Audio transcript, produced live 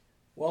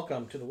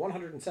Welcome to the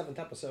 107th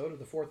episode of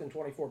the 4th and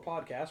 24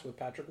 podcast with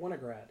Patrick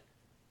Winograd.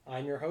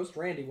 I'm your host,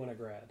 Randy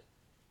Winograd.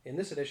 In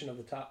this edition of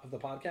the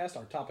podcast,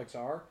 our topics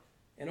are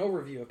an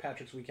overview of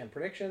Patrick's weekend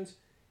predictions,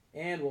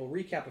 and we'll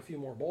recap a few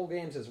more bowl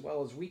games as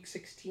well as Week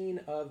 16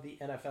 of the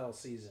NFL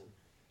season.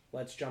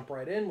 Let's jump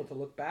right in with a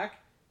look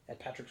back at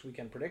Patrick's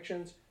weekend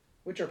predictions,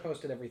 which are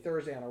posted every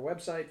Thursday on our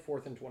website,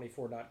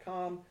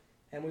 4thand24.com,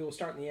 and we will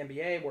start in the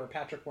NBA, where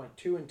Patrick went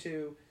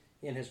 2-2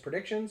 in his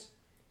predictions.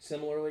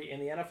 Similarly,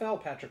 in the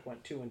NFL, Patrick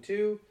went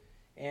 2-2,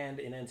 and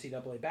in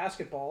NCAA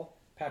basketball,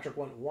 Patrick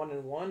went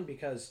 1-1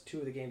 because two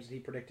of the games that he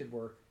predicted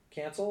were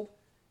canceled.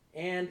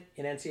 And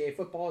in NCAA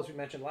football, as we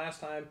mentioned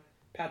last time,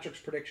 Patrick's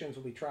predictions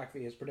will be tracked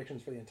via his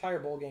predictions for the entire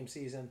bowl game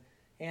season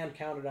and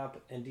counted up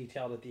and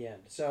detailed at the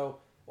end. So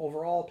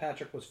overall,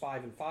 Patrick was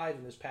 5-5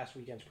 in this past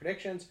weekend's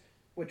predictions,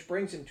 which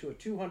brings him to a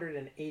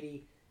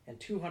 280 and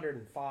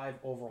 205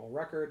 overall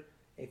record,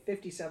 a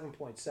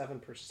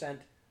 57.7%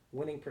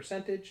 winning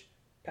percentage.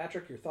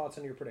 Patrick, your thoughts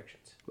on your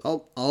predictions?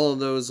 Well, all of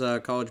those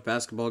college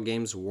basketball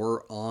games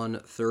were on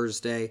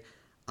Thursday.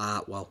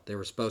 They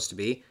were supposed to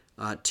be.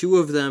 Two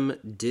of them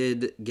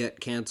did get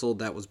canceled.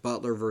 That was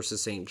Butler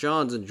versus St.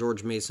 John's and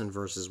George Mason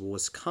versus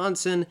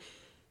Wisconsin.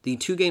 The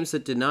two games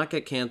that did not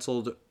get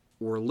canceled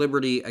were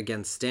Liberty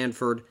against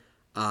Stanford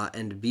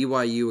and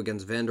BYU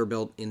against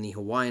Vanderbilt in the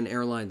Hawaiian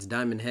Airlines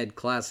Diamond Head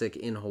Classic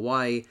in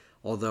Hawaii.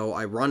 Although,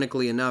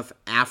 ironically enough,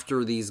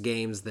 after these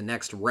games, the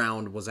next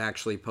round was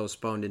actually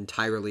postponed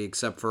entirely,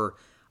 except for,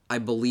 I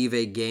believe,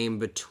 a game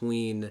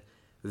between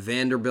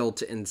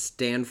Vanderbilt and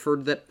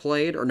Stanford that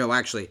played. Or no,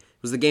 actually, it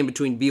was the game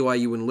between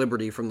BYU and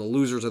Liberty from the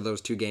losers of those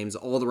two games.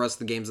 All the rest of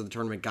the games of the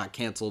tournament got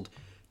canceled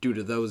due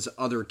to those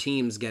other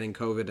teams getting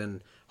COVID,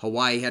 and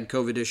Hawaii had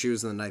COVID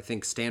issues, and then I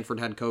think Stanford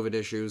had COVID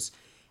issues.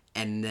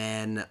 And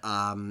then,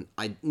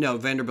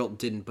 Vanderbilt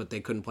didn't, but they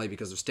couldn't play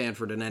because of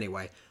Stanford. And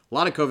anyway, a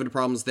lot of COVID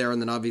problems there.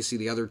 And then obviously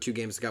the other two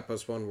games that got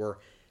postponed were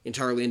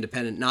entirely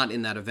independent, not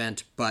in that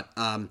event. But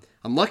I'm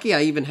lucky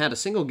I even had a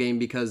single game,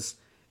 because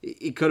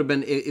it could have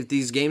been, if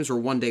these games were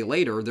one day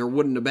later, there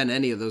wouldn't have been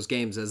any of those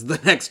games, as the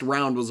next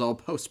round was all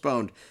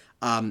postponed,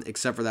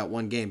 except for that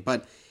one game.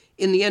 But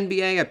in the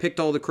NBA, I picked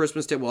all the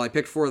Christmas Day. Well, I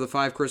picked 4 of the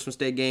 5 Christmas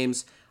Day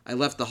games. I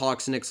left the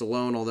Hawks-Knicks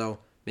alone, although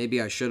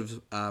maybe I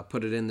should have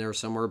put it in there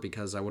somewhere,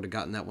 because I would have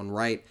gotten that one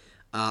right.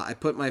 I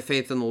put my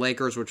faith in the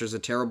Lakers, which is a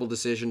terrible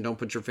decision. Don't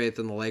put your faith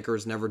in the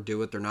Lakers. Never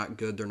do it. They're not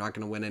good. They're not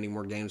going to win any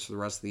more games for the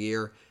rest of the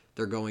year.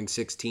 They're going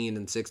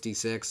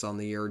 16-66 on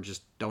the year.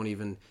 Just don't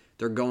even.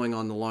 They're going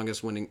on the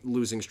longest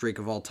losing streak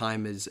of all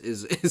time.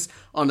 Is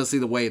honestly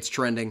the way it's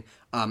trending.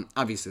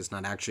 Obviously, it's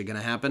not actually going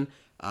to happen.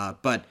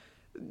 But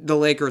the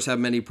Lakers have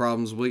many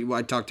problems.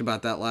 I talked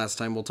about that last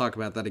time. We'll talk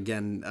about that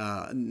again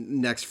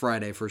next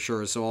Friday for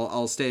sure. So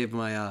I'll save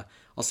my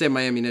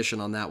ammunition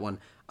on that one.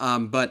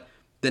 But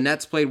the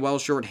Nets played well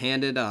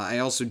shorthanded. I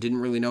also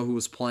didn't really know who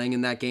was playing in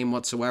that game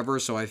whatsoever,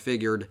 so I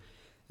figured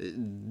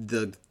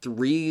the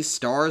 3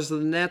 stars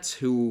of the Nets,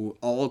 who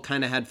all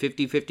kind of had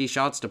 50-50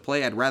 shots to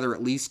play, I'd rather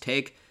at least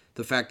take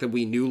the fact that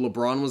we knew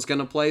LeBron was going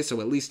to play,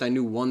 so at least I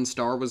knew one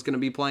star was going to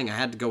be playing. I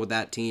had to go with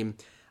that team.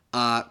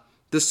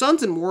 The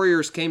Suns and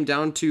Warriors came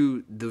down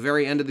to the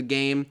very end of the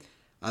game.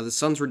 The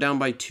Suns were down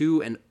by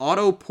 2, and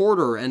Otto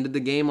Porter ended the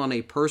game on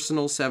a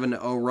personal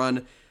 7-0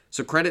 run.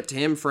 So credit to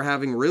him for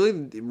having really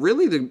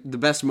the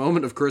best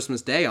moment of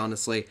Christmas Day,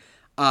 honestly.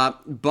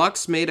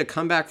 Bucks made a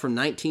comeback from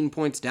 19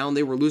 points down.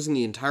 They were losing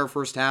the entire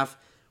first half.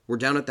 We're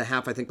down at the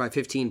half, I think, by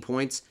 15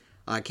 points.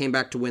 Came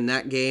back to win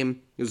that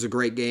game. It was a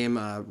great game.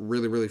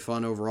 Really, really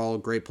fun overall.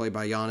 Great play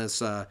by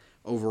Giannis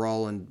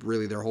overall, and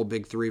really their whole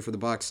big three for the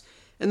Bucks.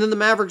 And then the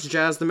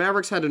Mavericks-Jazz. The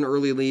Mavericks had an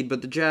early lead,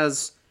 but the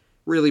Jazz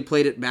really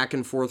played it back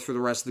and forth for the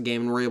rest of the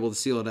game and were able to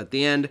seal it at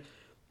the end.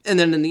 And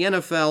then in the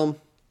NFL,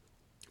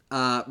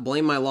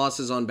 blame my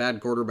losses on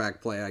bad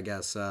quarterback play, I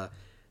guess.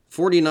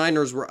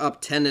 49ers were up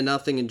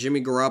 10-0, and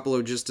Jimmy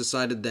Garoppolo just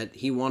decided that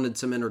he wanted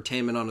some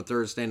entertainment on a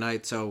Thursday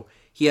night, so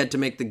he had to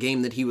make the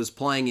game that he was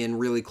playing in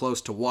really close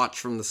to watch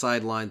from the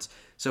sidelines.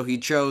 So he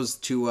chose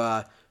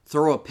to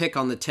throw a pick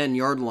on the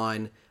 10-yard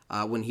line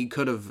when he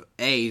could have,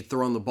 A,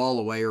 thrown the ball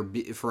away, or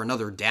B, for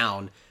another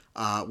down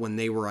when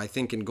they were, I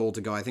think, in goal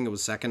to go. I think it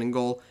was second and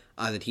goal,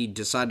 that he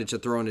decided to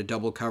throw into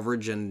double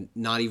coverage and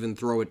not even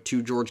throw it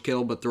to George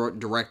Kittle, but throw it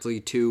directly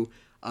to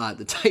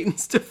the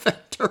Titans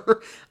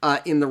defender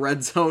in the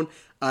red zone.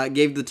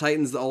 Gave the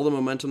Titans all the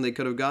momentum they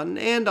could have gotten,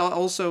 and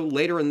also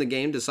later in the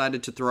game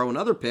decided to throw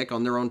another pick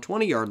on their own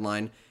 20-yard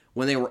line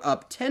when they were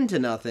up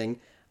 10-0.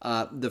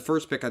 The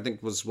first pick, I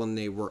think, was when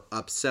they were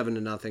up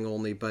 7-0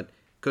 only, but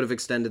could have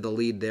extended the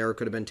lead there.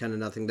 Could have been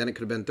 10-0. Then it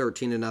could have been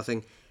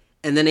 13-0.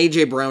 And then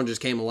A.J. Brown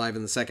just came alive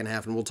in the second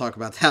half, and we'll talk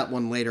about that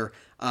one later.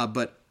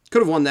 But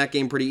could have won that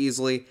game pretty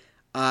easily.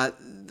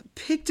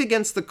 Picked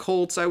against the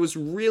Colts, I was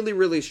really,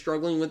 really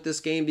struggling with this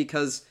game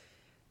because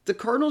the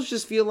Cardinals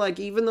just feel like,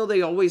 even though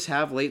they always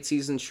have late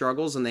season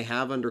struggles, and they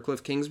have under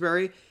Cliff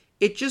Kingsbury,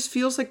 it just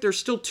feels like they're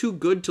still too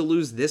good to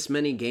lose this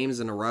many games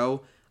in a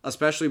row,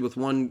 especially with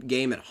one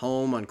game at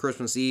home on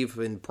Christmas Eve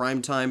in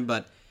primetime.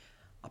 But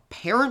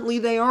Apparently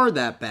they are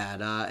that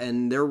bad,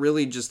 and they're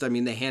really just,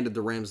 they handed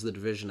the Rams the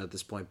division at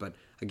this point, but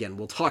again,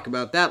 we'll talk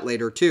about that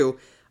later too.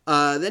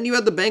 Then you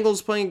had the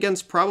Bengals playing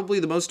against probably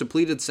the most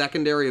depleted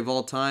secondary of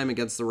all time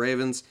against the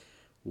Ravens.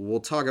 We'll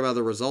talk about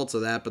the results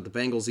of that, but the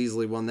Bengals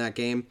easily won that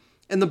game.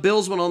 And the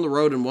Bills went on the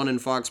road and won in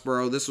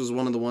Foxborough. This was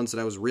one of the ones that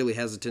I was really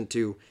hesitant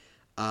to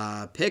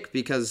pick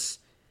because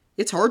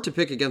it's hard to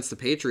pick against the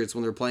Patriots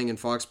when they're playing in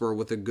Foxborough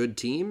with a good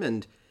team,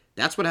 and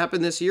that's what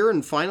happened this year.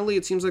 And finally,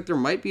 it seems like there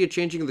might be a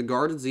changing of the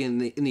guard in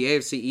the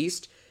AFC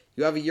East.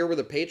 You have a year where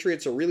the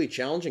Patriots are really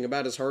challenging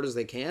about as hard as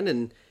they can,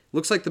 and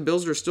looks like the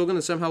Bills are still going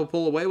to somehow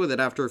pull away with it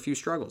after a few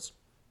struggles.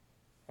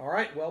 All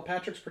right, well,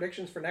 Patrick's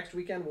predictions for next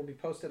weekend will be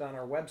posted on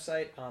our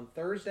website on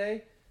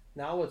Thursday.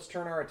 Now let's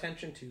turn our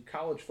attention to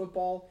college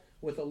football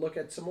with a look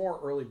at some more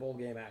early bowl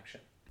game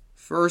action.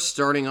 First,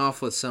 starting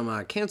off with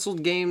some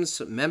canceled games,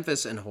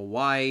 Memphis and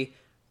Hawaii.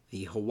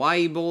 The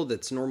Hawaii Bowl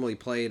that's normally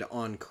played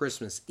on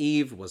Christmas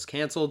Eve was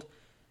canceled.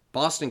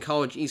 Boston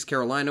College, East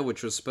Carolina,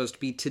 which was supposed to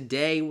be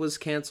today, was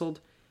canceled.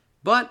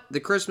 But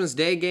the Christmas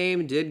Day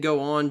game did go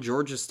on.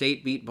 Georgia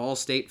State beat Ball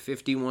State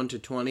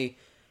 51-20.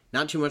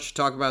 Not too much to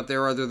talk about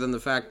there other than the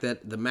fact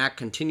that the MAC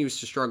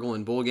continues to struggle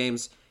in bowl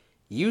games.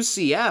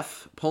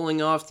 UCF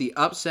pulling off the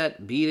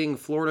upset, beating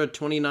Florida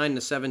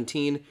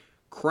 29-17,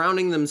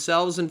 crowning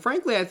themselves, and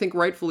frankly, I think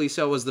rightfully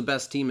so, as the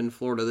best team in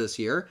Florida this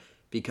year.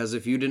 Because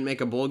if you didn't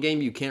make a bowl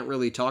game, you can't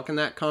really talk in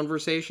that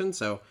conversation.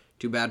 So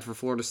too bad for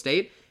Florida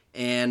State.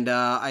 And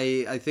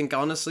I think,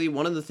 honestly,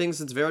 one of the things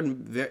that's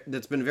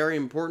been very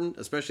important,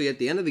 especially at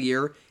the end of the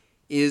year,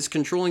 is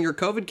controlling your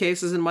COVID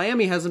cases. And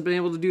Miami hasn't been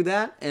able to do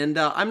that. And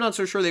I'm not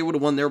so sure they would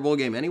have won their bowl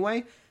game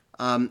anyway.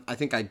 I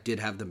think I did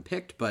have them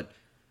picked, but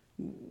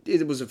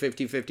it was a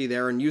 50-50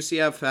 there. And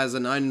UCF has a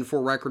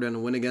 9-4 record and a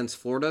win against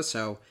Florida.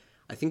 So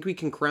I think we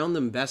can crown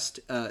them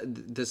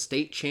the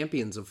state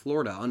champions of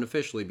Florida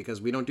unofficially,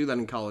 because we don't do that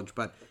in college.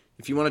 But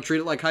if you want to treat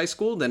it like high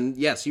school, then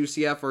yes,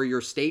 UCF are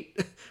your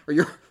state or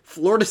your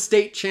Florida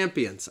State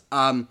champions.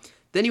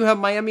 Then you have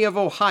Miami of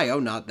Ohio,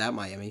 not that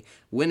Miami,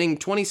 winning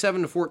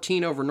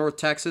 27-14 over North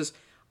Texas.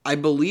 I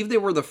believe they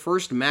were the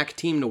first MAC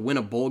team to win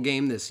a bowl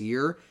game this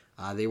year.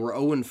 They were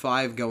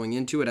 0-5 going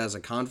into it as a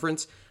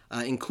conference,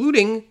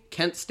 including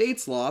Kent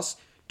State's loss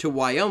to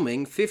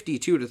Wyoming,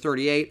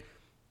 52-38.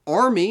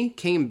 Army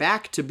came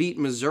back to beat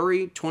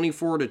Missouri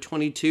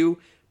 24-22.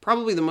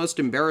 Probably the most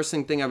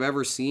embarrassing thing I've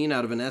ever seen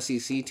out of an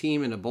SEC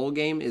team in a bowl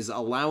game is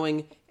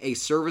allowing a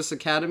service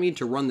academy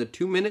to run the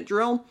 2-minute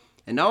drill,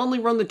 and not only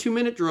run the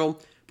 2-minute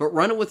drill, but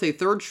run it with a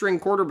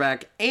third-string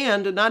quarterback,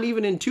 and not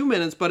even in 2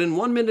 minutes, but in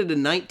 1 minute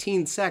and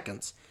 19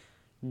 seconds.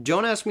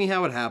 Don't ask me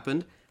how it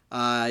happened.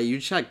 You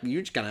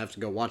just kind of have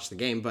to go watch the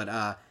game,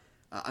 but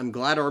I'm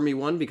glad Army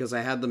won because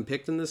I had them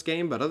picked in this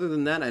game. But other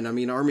than that, and I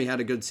mean, Army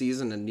had a good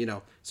season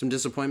and, some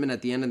disappointment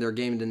at the end of their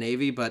game to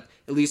Navy, but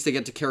at least they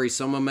get to carry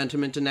some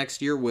momentum into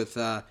next year with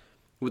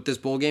this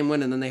bowl game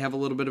win, and then they have a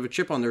little bit of a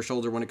chip on their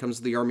shoulder when it comes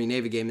to the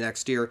Army-Navy game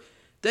next year.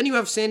 Then you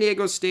have San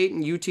Diego State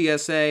and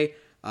UTSA.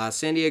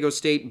 San Diego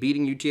State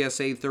beating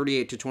UTSA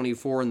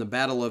 38-24 in the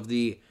battle of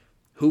the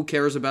who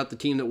cares about the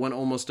team that went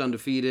almost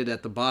undefeated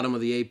at the bottom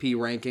of the AP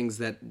rankings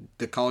that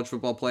the college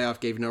football playoff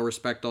gave no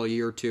respect all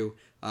year to.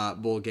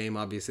 Bowl game.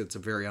 Obviously, it's a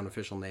very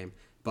unofficial name,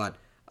 but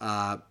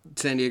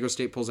San Diego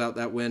State pulls out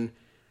that win.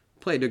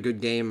 Played a good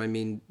game. I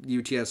mean,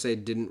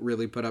 UTSA didn't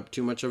really put up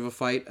too much of a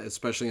fight,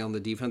 especially on the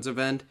defensive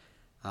end,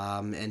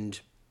 and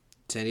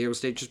San Diego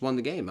State just won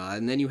the game.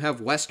 And then you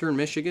have Western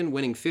Michigan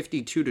winning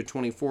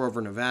 52-24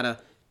 over Nevada.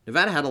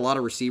 Nevada had a lot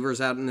of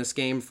receivers out in this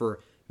game for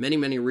many,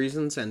 many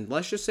reasons, and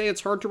let's just say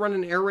it's hard to run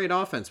an air raid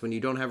offense when you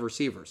don't have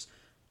receivers.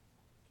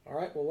 All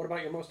right, well, what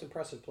about your most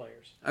impressive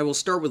players? I will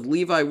start with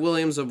Levi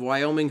Williams of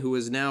Wyoming, who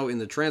is now in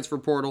the transfer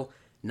portal.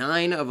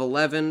 9 of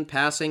 11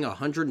 passing,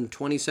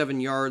 127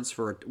 yards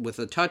with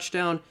a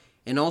touchdown,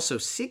 and also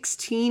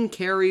 16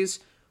 carries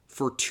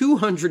for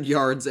 200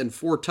 yards and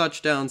 4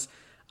 touchdowns.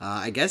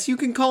 I guess you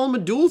can call him a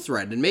dual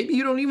threat, and maybe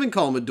you don't even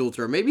call him a dual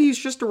threat. Maybe he's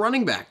just a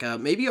running back.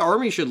 Maybe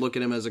Army should look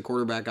at him as a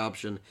quarterback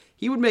option.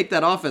 He would make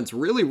that offense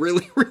really,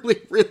 really,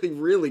 really, really,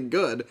 really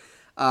good.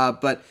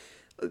 But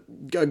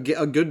a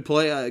good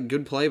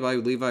play by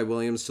Levi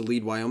Williams to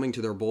lead Wyoming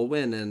to their bowl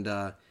win,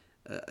 and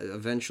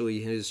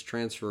eventually his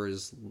transfer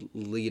is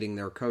leading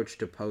their coach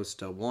to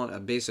post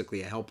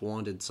basically a help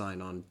wanted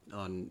sign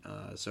on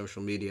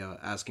social media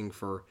asking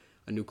for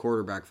a new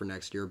quarterback for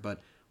next year.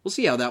 But we'll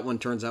see how that one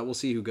turns out. We'll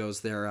see who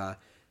goes there.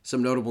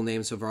 Some notable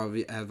names have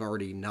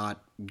already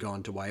not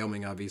gone to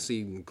Wyoming,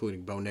 obviously,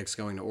 including Bo Nix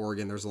going to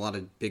Oregon. There's a lot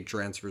of big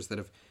transfers that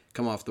have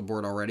come off the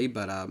board already,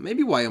 but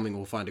maybe Wyoming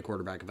will find a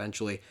quarterback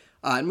eventually.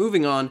 And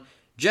moving on,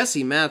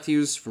 Jesse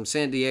Matthews from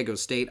San Diego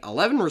State,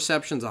 11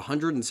 receptions,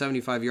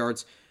 175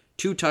 yards,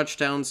 2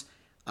 touchdowns.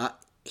 I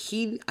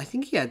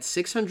think he had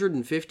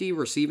 650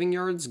 receiving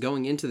yards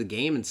going into the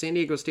game, and San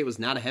Diego State was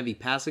not a heavy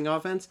passing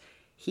offense.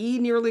 He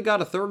nearly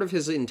got a third of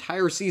his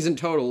entire season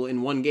total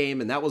in one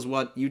game, and that was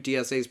what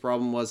UTSA's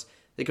problem was.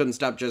 They couldn't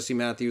stop Jesse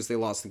Matthews. They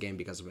lost the game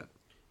because of it.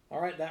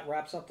 All right, that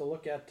wraps up the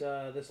look at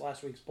this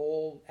last week's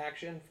bowl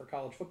action for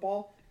college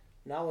football.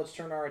 Now let's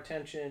turn our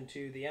attention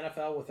to the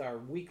NFL with our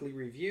weekly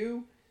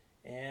review.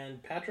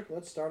 And Patrick,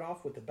 let's start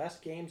off with the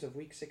best games of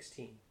Week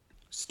 16.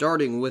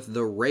 Starting with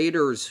the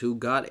Raiders, who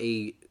got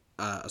a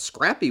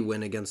scrappy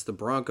win against the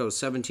Broncos,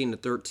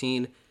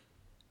 17-13.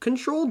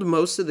 Controlled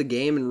most of the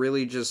game and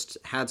really just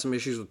had some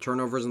issues with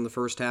turnovers in the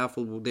first half.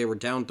 They were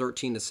down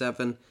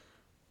 13-7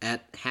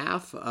 at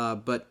half,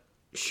 but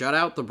shut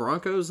out the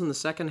Broncos in the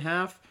second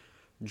half.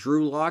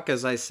 Drew Lock,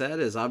 as I said,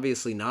 is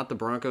obviously not the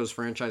Broncos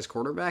franchise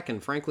quarterback,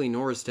 and frankly,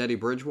 nor is Teddy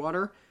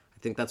Bridgewater. I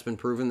think that's been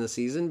proven this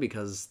season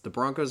because the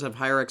Broncos have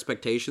higher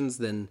expectations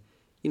than,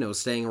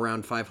 staying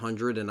around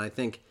 500, and I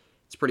think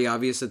it's pretty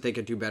obvious that they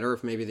could do better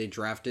if maybe they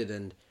drafted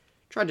and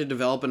tried to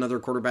develop another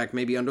quarterback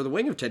maybe under the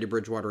wing of Teddy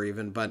Bridgewater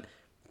even, but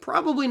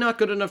probably not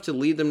good enough to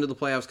lead them to the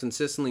playoffs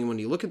consistently. When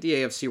you look at the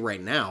AFC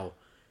right now,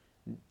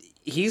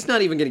 he's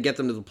not even going to get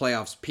them to the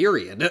playoffs,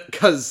 period,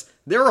 because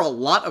there are a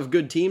lot of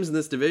good teams in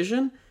this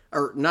division,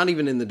 or not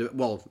even in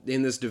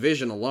this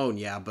division alone,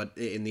 yeah, but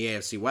in the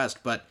AFC West,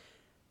 but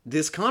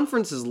this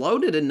conference is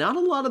loaded, and not a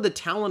lot of the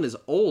talent is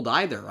old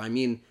either. I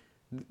mean,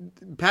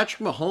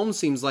 Patrick Mahomes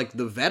seems like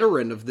the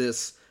veteran of the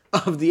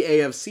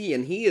AFC,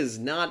 and he is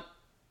not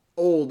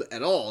old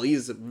at all.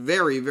 He's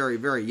very, very,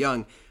 very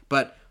young,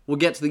 but we'll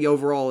get to the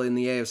overall in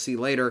the AFC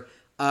later.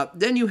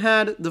 Then you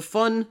had the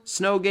fun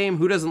snow game.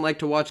 Who doesn't like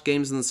to watch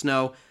games in the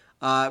snow?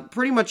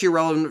 Pretty much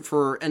irrelevant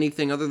for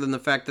anything other than the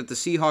fact that the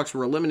Seahawks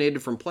were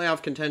eliminated from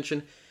playoff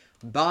contention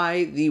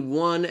by the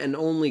one and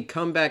only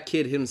comeback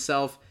kid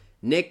himself,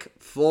 Nick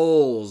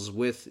Foles,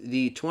 with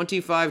the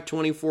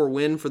 25-24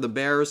 win for the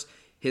Bears.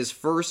 His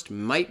first,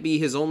 might be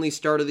his only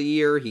start of the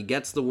year. He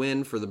gets the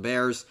win for the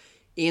Bears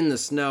in the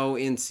snow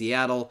in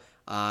Seattle.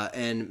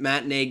 And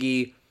Matt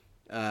Nagy,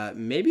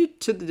 maybe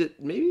to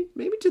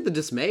the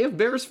dismay of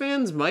Bears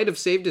fans, might have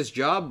saved his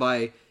job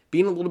by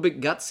being a little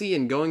bit gutsy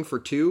and going for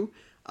 2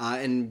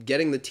 and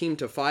getting the team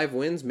to 5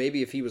 wins.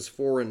 Maybe if he was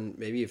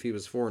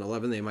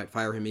 4-11, they might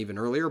fire him even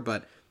earlier.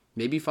 But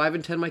maybe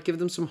 5-10 might give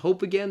them some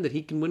hope again that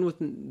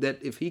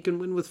if he can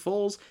win with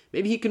Foles,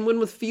 maybe he can win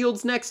with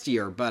Fields next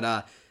year.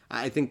 But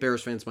I think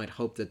Bears fans might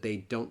hope that they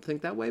don't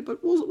think that way.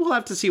 But we'll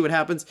have to see what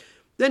happens.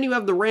 Then you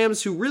have the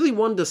Rams, who really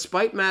won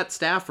despite Matt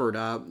Stafford,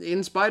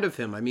 in spite of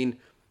him. I mean,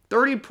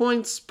 30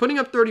 points, putting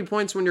up 30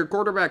 points when your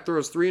quarterback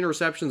throws 3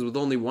 interceptions with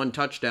only 1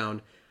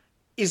 touchdown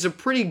is a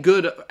pretty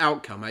good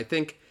outcome. I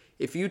think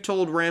if you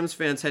told Rams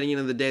fans heading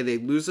into the day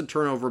they'd lose a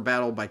turnover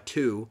battle by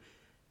 2,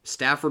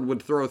 Stafford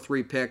would throw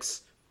 3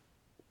 picks,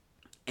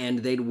 and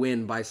they'd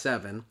win by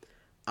 7,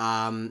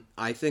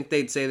 I think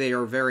they'd say they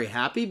are very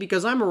happy,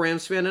 because I'm a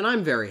Rams fan and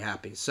I'm very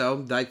happy.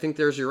 So I think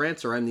there's your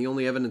answer. I'm the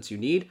only evidence you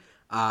need.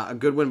 A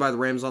good win by the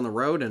Rams on the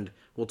road, and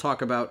we'll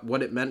talk about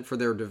what it meant for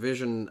their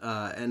division,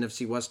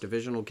 NFC West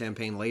divisional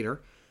campaign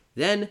later.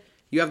 Then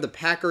you have the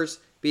Packers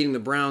beating the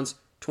Browns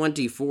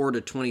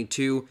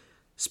 24-22.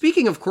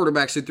 Speaking of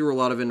quarterbacks who threw a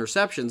lot of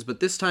interceptions,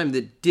 but this time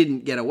that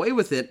didn't get away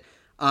with it,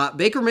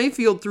 Baker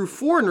Mayfield threw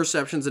 4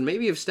 interceptions, and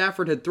maybe if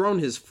Stafford had thrown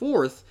his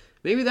 4th,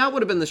 maybe that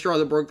would have been the straw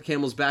that broke the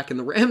camel's back in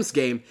the Rams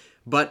game.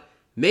 But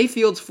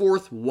Mayfield's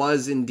 4th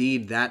was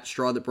indeed that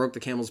straw that broke the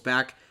camel's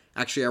back.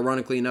 Actually,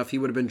 ironically enough, he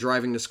would have been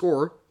driving to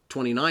score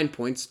 29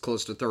 points,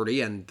 close to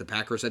 30, and the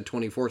Packers had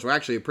 24, so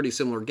actually a pretty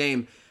similar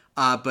game.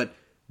 But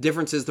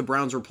difference is the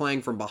Browns were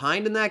playing from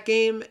behind in that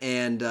game,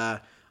 and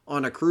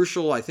on a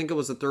crucial, I think it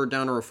was a 3rd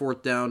down or a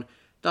 4th down,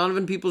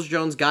 Donovan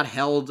Peoples-Jones got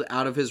held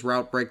out of his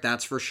route break,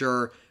 that's for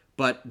sure,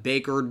 but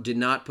Baker did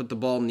not put the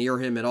ball near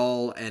him at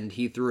all, and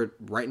he threw it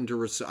right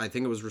into, I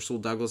think it was Rasul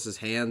Douglas's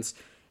hands,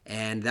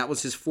 and that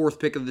was his 4th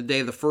pick of the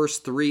day. The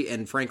first 3,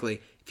 and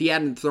frankly, if he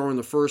hadn't thrown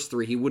the first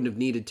 3, he wouldn't have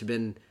needed to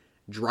been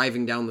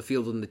driving down the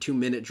field in the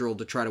 2-minute drill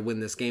to try to win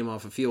this game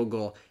off a field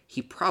goal.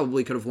 He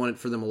probably could have won it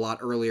for them a lot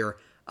earlier.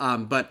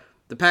 But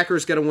the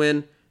Packers get a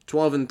win,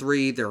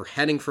 12-3. They're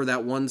heading for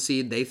that 1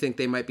 seed. They think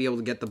they might be able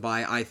to get the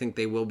bye. I think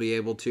they will be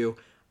able to.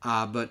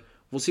 But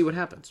we'll see what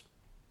happens.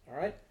 All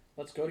right,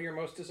 let's go to your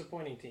most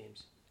disappointing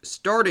teams.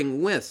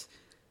 Starting with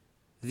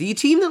the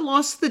team that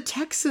lost to the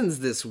Texans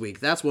this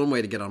week. That's one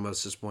way to get on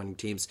most disappointing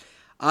teams.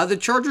 The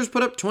Chargers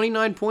put up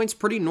 29 points,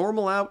 pretty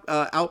normal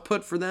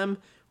output for them.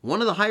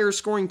 One of the higher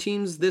scoring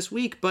teams this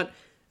week, but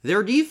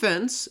their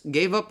defense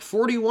gave up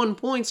 41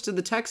 points to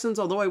the Texans,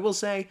 although I will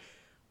say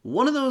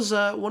one of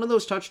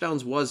those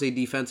touchdowns was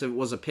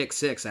a pick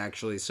 6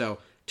 actually. So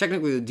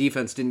technically the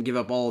defense didn't give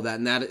up all of that,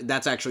 and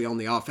that's actually on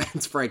the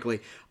offense, frankly.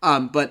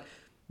 But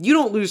you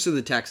don't lose to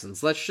the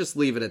Texans. Let's just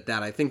leave it at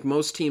that. I think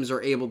most teams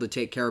are able to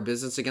take care of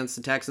business against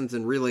the Texans,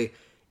 and really,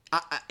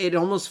 it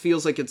almost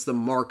feels like it's the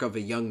mark of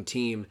a young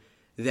team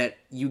that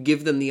you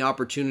give them the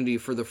opportunity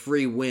for the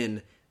free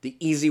win, the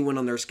easy win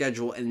on their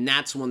schedule, and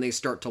that's when they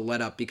start to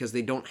let up because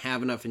they don't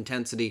have enough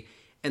intensity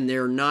and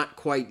they're not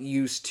quite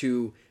used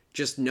to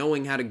just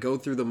knowing how to go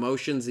through the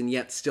motions and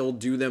yet still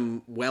do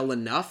them well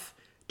enough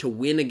to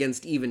win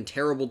against even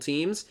terrible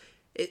teams.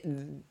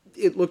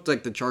 It looked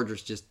like the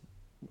Chargers just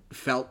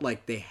felt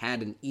like they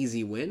had an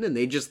easy win and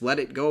they just let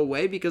it go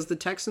away because the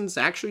Texans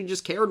actually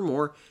just cared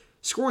more,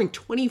 scoring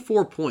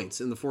 24 points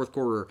in the 4th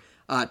quarter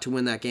to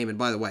win that game. And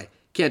by the way,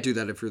 Can't do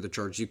that if you're the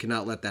Chargers. You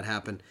cannot let that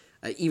happen.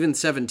 Even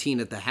 17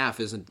 at the half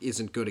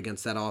isn't good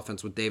against that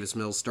offense with Davis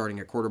Mills starting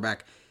at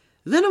quarterback.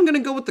 Then I'm going to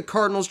go with the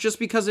Cardinals just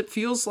because it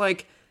feels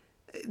like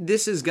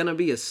this is going to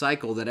be a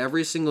cycle that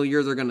every single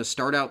year they're going to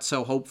start out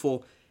so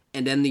hopeful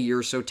and end the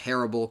year so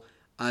terrible.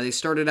 They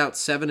started out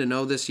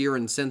 7-0 this year,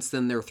 and since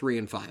then they're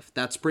 3-5.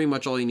 That's pretty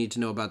much all you need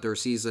to know about their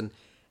season,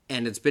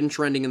 and it's been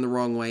trending in the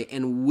wrong way.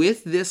 And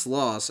with this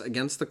loss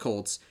against the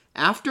Colts,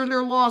 after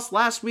their loss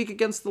last week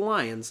against the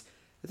Lions,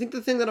 I think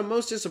the thing that I'm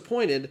most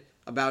disappointed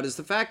about is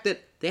the fact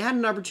that they had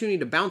an opportunity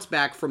to bounce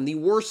back from the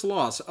worst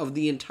loss of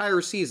the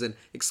entire season,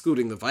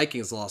 excluding the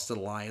Vikings loss to the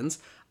Lions,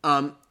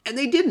 and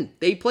they didn't.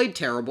 They played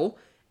terrible,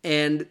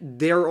 and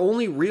their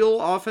only real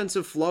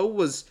offensive flow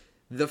was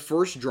the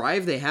first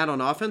drive they had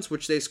on offense,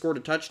 which they scored a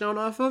touchdown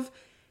off of,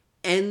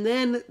 and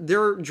then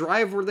their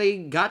drive where they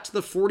got to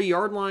the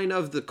 40-yard line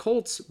of the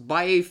Colts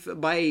by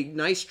a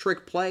nice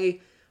trick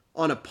play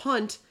on a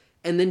punt,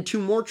 and then 2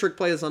 more trick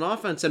plays on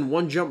offense and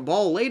 1 jump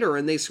ball later,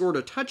 and they scored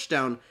a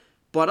touchdown.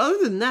 But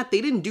other than that, they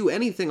didn't do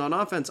anything on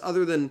offense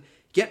other than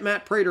get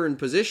Matt Prater in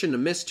position to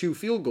miss 2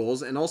 field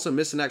goals and also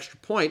miss an extra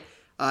point.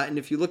 And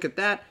if you look at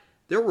that,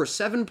 there were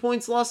 7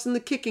 points lost in the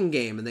kicking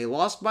game, and they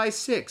lost by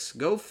 6.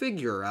 Go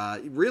figure.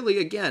 Really,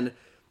 again,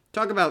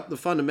 talk about the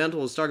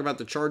fundamentals, talk about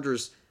the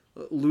Chargers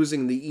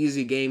losing the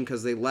easy game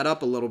because they let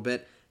up a little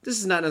bit. This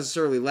is not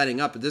necessarily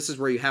letting up, but this is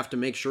where you have to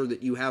make sure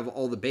that you have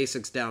all the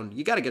basics down.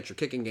 You got to get your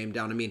kicking game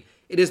down. I mean,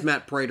 it is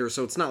Matt Prater,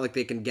 so it's not like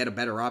they can get a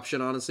better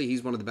option, honestly.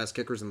 He's one of the best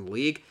kickers in the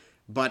league,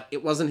 but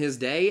it wasn't his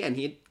day, and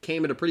he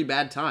came at a pretty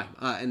bad time.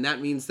 And that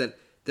means that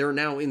they're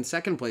now in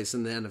second place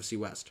in the NFC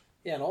West.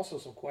 Yeah, and also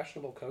some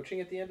questionable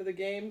coaching at the end of the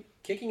game.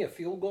 Kicking a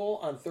field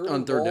goal on third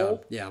down,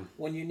 goal. yeah.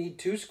 When you need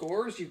 2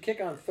 scores, you kick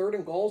on 3rd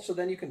and goal, so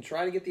then you can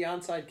try to get the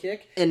onside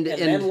kick. And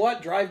then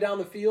what? Drive down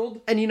the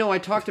field. And I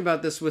talked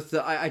about this with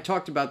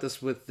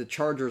the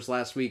Chargers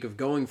last week of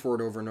going for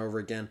it over and over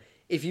again.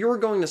 If you were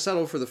going to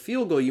settle for the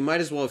field goal, you might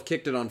as well have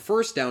kicked it on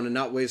first down and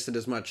not wasted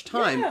as much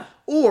time. Yeah.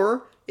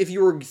 Or if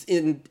you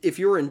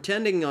were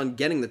intending on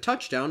getting the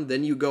touchdown,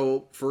 then you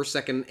go first,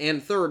 second,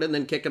 and third, and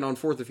then kick it on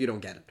fourth if you don't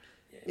get it.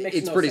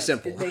 It's pretty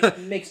simple. It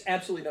makes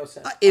absolutely no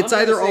sense. It's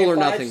either all or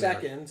nothing. 5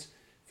 seconds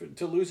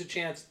to lose a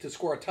chance to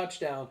score a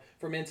touchdown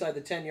from inside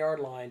the 10-yard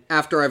line.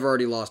 After I've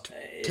already lost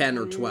 10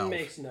 or 12. It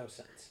makes no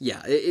sense.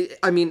 Yeah.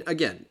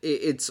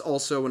 It's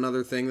also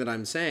another thing that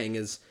I'm saying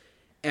is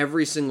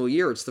every single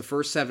year, it's the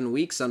first 7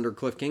 weeks under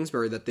Cliff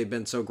Kingsbury that they've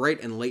been so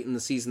great, and late in the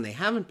season they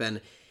haven't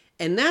been.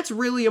 And that's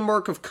really a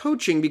mark of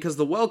coaching because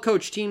the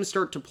well-coached teams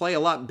start to play a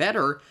lot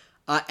better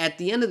at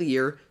the end of the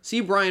year.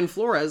 See Brian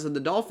Flores and the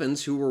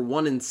Dolphins, who were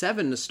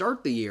 1-7 to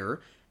start the year,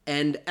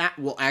 and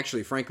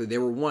frankly,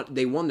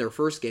 they won their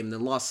first game,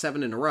 then lost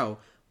 7 in a row.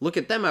 Look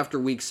at them after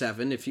week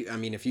 7. If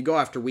you go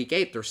after week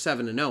 8, they're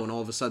 7-0, and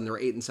all of a sudden they're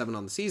 8-7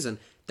 on the season.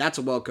 That's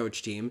a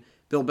well-coached team.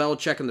 Bill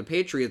Belichick and the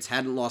Patriots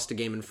hadn't lost a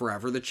game in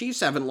forever. The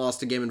Chiefs haven't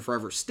lost a game in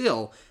forever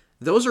still.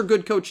 Those are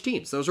good coached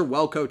teams. Those are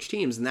well-coached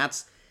teams, and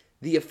that's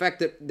the effect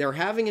that they're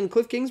having. And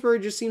Cliff Kingsbury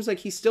just seems like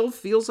he still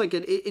feels like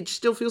it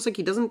still feels like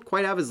he doesn't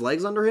quite have his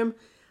legs under him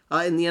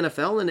in the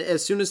NFL. And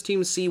as soon as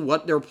teams see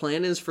what their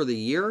plan is for the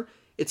year,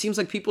 it seems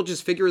like people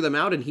just figure them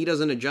out, and he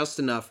doesn't adjust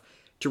enough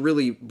to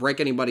really break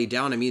anybody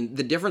down. I mean,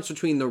 the difference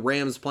between the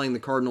Rams playing the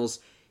Cardinals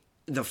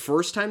the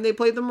first time they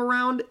played them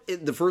around,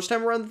 the first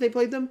time around that they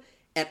played them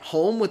at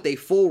home with a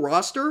full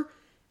roster,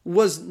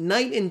 was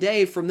night and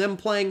day from them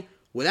playing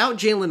without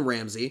Jalen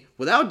Ramsey,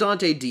 without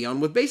Dante Dion,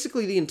 with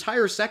basically the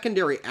entire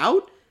secondary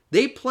out.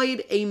 They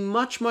played a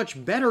much,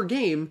 much better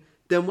game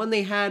than when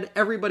they had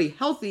everybody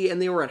healthy and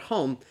they were at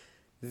home.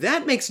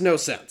 That makes no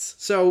sense.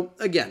 So,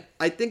 again,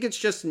 I think it's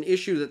just an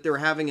issue that they're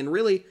having, and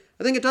really,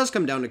 I think it does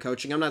come down to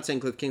coaching. I'm not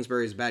saying Cliff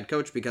Kingsbury is a bad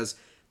coach, because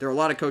there are a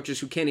lot of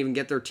coaches who can't even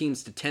get their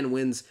teams to 10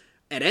 wins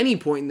at any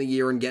point in the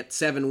year and get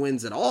 7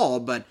 wins at all,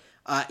 but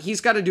he's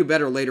got to do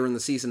better later in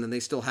the season, and they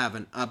still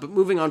haven't. But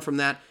moving on from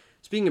that,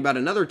 speaking about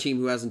another team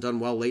who hasn't done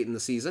well late in the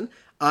season,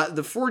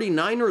 the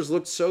 49ers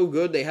looked so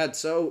good. They had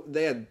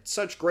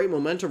such great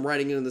momentum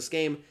riding into this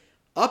game,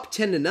 up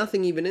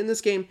 10-0 even in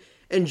this game,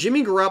 and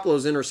Jimmy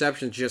Garoppolo's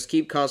interceptions just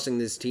keep costing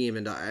this team.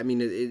 And I mean,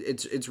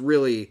 it's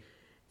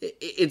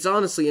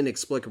honestly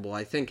inexplicable.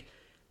 I think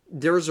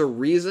there's a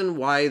reason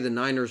why the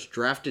Niners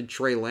drafted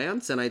Trey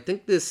Lance, and I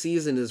think this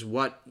season is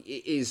what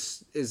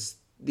is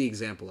the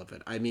example of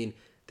it. I mean,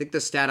 I think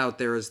the stat out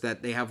there is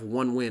that they have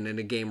 1 win in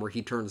a game where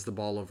he turns the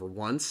ball over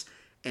once,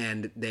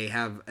 and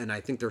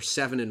I think they're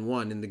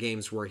 7-1 in the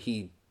games where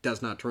he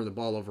does not turn the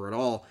ball over at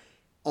all.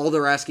 All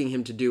they're asking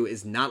him to do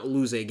is not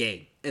lose a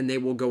game, and they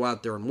will go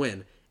out there and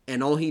win.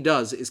 And all he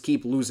does is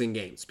keep losing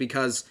games,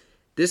 because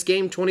this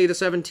game,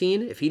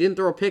 20-17, if he didn't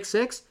throw a pick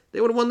 6, they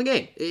would have won the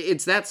game.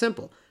 It's that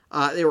simple.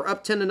 They were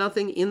up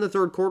 10-0 in the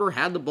third quarter,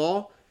 had the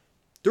ball,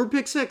 threw a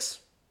pick 6.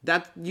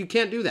 That you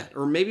can't do that.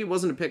 Or maybe it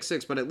wasn't a pick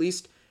 6, but at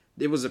least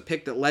it was a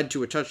pick that led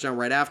to a touchdown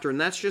right after,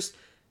 and that's just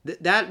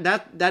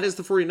that is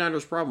the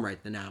 49ers' problem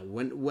right now.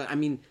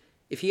 When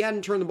if he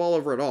hadn't turned the ball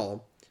over at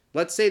all,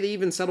 let's say they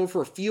even settled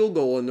for a field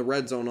goal in the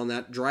red zone on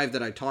that drive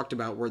that I talked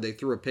about where they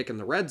threw a pick in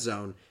the red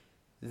zone,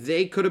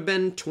 they could have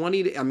been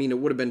 20 to, I mean, it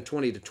would have been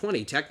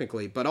 20-20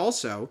 technically, but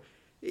also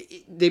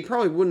they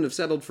probably wouldn't have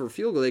settled for a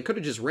field goal. They could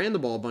have just ran the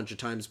ball a bunch of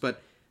times,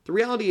 but the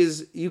reality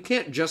is you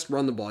can't just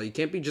run the ball. You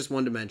can't be just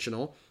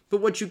one-dimensional.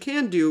 But what you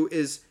can do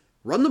is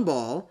run the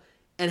ball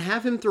and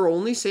have him throw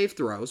only safe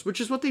throws, which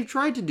is what they've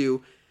tried to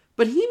do.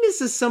 But he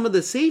misses some of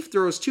the safe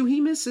throws too. He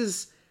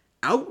misses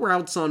out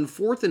routes on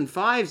 4th and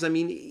 5s. I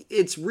mean,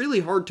 it's really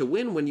hard to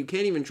win when you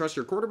can't even trust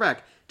your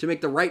quarterback to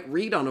make the right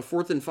read on a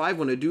 4th and 5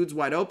 when a dude's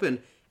wide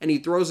open and he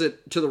throws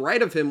it to the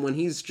right of him when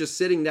he's just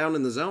sitting down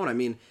in the zone. I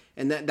mean,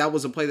 and that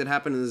was a play that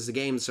happened in this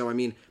game. So, I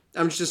mean,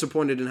 I'm just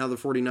disappointed in how the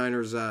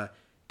 49ers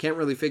can't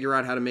really figure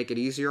out how to make it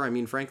easier. I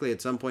mean, frankly,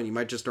 at some point, you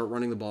might just start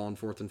running the ball on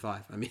 4th and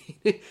 5. I mean,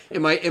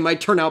 it might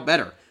turn out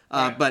better.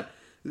 Right. But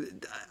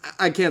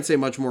I can't say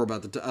much more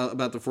about the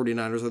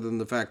 49ers other than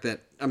the fact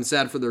that I'm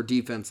sad for their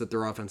defense that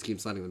their offense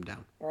keeps letting them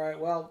down. All right,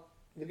 well,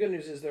 the good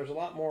news is there's a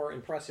lot more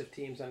impressive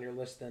teams on your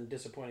list than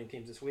disappointing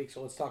teams this week,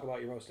 so let's talk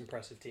about your most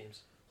impressive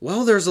teams.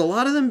 Well, there's a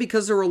lot of them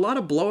because there were a lot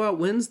of blowout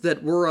wins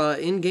that were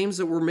in games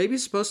that were maybe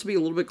supposed to be a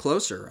little bit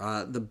closer.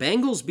 The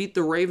Bengals beat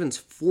the Ravens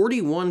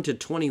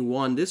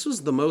 41-21. This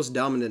was the most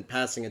dominant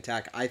passing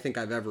attack I think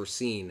I've ever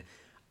seen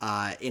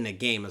in a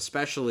game,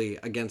 especially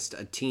against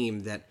a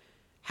team that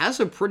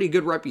has a pretty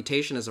good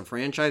reputation as a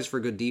franchise for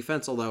good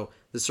defense, although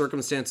the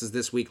circumstances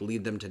this week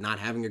lead them to not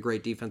having a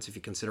great defense if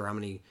you consider how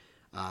many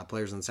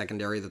players in the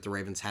secondary that the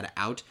Ravens had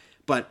out.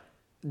 But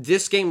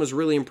this game was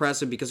really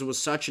impressive because it was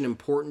such an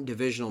important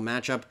divisional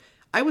matchup.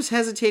 I was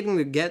hesitating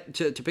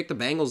to pick the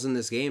Bengals in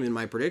this game in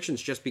my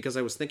predictions just because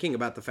I was thinking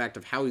about the fact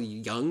of how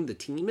young the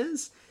team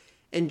is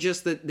and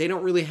just that they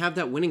don't really have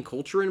that winning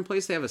culture in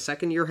place. They have a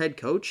second-year head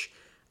coach,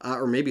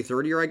 or maybe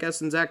third year, I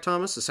guess, in Zach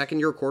Thomas, a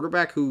second-year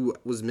quarterback who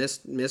was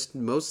missed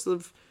most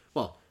of,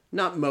 well,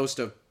 not most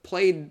of,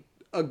 played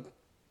a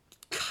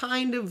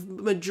kind of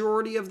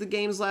majority of the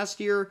games last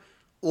year,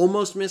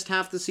 almost missed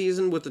half the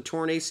season with the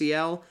torn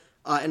ACL,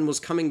 and was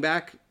coming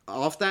back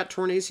off that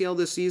torn ACL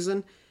this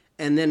season.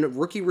 And then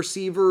rookie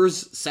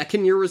receivers,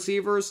 second-year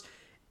receivers,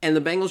 and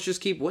the Bengals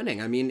just keep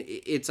winning. I mean,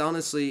 it's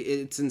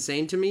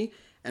insane to me.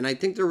 And I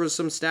think there was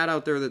some stat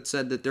out there that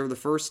said that they're the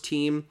first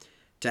team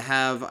to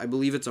have, I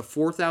believe it's a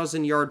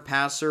 4,000-yard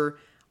passer,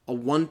 a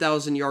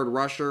 1,000-yard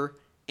rusher,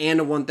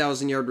 and a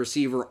 1,000-yard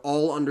receiver,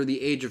 all under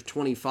the age of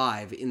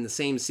 25 in the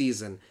same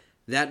season.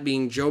 That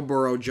being Joe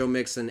Burrow, Joe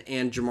Mixon,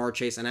 and Jamar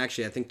Chase. And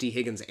actually, I think T.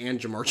 Higgins and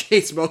Jamar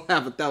Chase both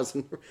have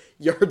 1,000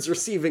 yards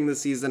receiving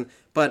this season.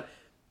 But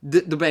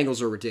the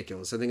Bengals are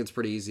ridiculous. I think it's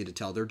pretty easy to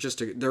tell.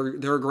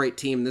 They're a great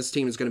team. This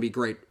team is going to be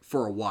great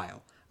for a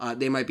while.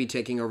 They might be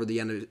taking over the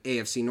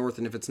AFC North,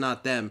 and if it's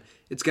not them,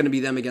 it's going to be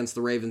them against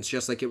the Ravens,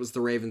 just like it was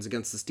the Ravens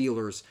against the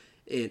Steelers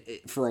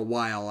for a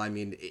while. I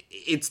mean,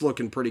 it's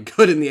looking pretty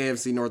good in the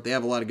AFC North. They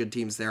have a lot of good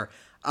teams there.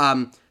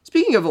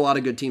 Speaking of a lot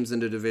of good teams in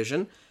the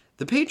division,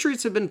 the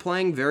Patriots have been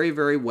playing very,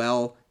 very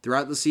well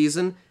throughout the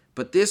season,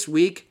 but this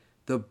week,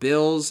 the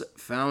Bills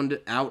found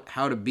out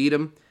how to beat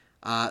them.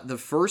 The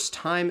first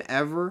time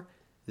ever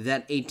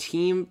that a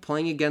team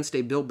playing against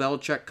a Bill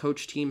Belichick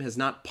coach team has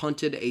not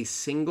punted a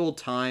single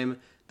time.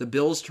 The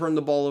Bills turned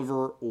the ball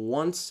over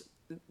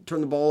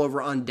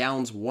on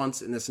downs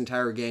once in this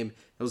entire game.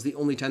 That was the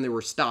only time they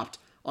were stopped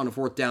on a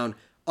fourth down.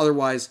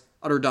 Otherwise,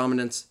 utter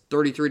dominance,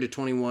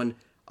 33-21.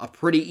 A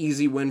pretty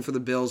easy win for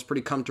the Bills,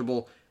 pretty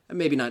comfortable.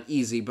 Maybe not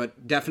easy,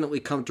 but definitely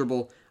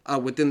comfortable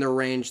within their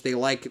range. They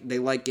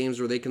like games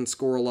where they can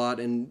score a lot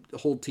and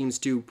hold teams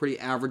to pretty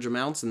average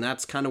amounts, and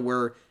that's kind of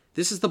where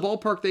this is the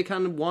ballpark they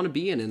kind of want to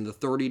be in the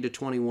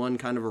 30-21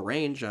 kind of a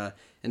range, and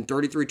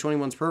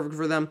 33-21 is perfect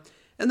for them.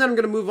 And then I'm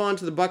going to move on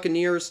to the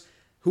Buccaneers,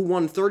 who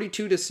won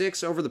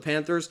 32-6 over the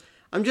Panthers.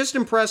 I'm just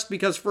impressed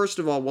because, first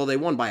of all, well, they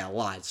won by a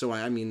lot, so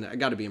I mean, I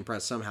got to be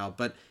impressed somehow,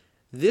 but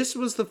this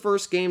was the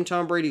first game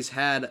Tom Brady's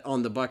had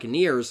on the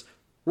Buccaneers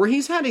where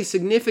he's had a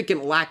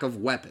significant lack of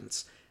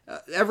weapons.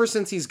 Ever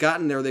since he's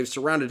gotten there, they've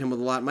surrounded him with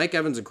a lot. Mike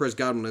Evans and Chris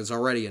Godwin is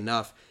already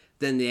enough.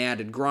 Then they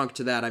added Gronk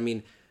to that. I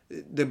mean,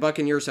 the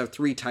Buccaneers have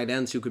 3 tight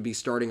ends who could be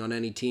starting on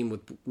any team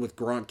with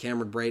Gronk,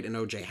 Cameron Brate, and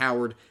O.J.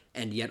 Howard,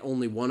 and yet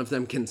only one of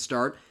them can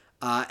start.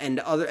 And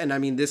I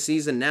mean, this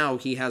season now,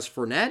 he has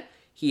Fournette,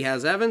 he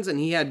has Evans, and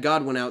he had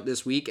Godwin out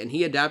this week, and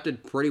he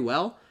adapted pretty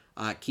well.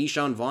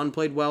 Keyshawn Vaughn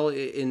played well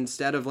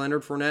instead of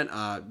Leonard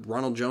Fournette.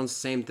 Ronald Jones,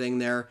 same thing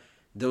there.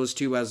 Those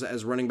two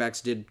as running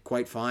backs did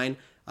quite fine.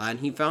 And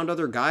he found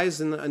other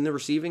guys in the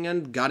receiving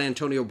end, got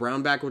Antonio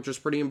Brown back, which was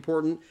pretty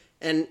important,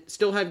 and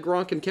still had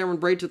Gronk and Cameron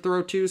Brate to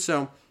throw to.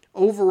 So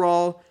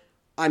overall,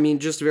 I mean,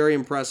 just very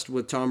impressed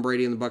with Tom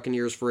Brady and the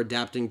Buccaneers for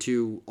adapting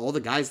to all the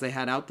guys they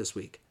had out this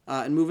week.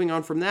 And moving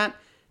on from that,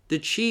 the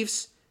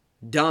Chiefs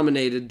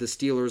dominated the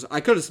Steelers. I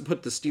could have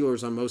put the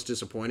Steelers on most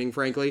disappointing,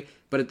 frankly,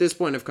 but at this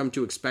point I've come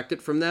to expect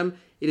it from them.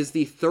 It is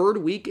the third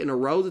week in a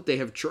row that they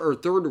have, or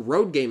third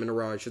road game in a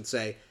row, I should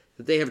say,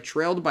 that they have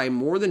trailed by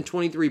more than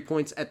 23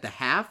 points at the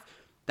half.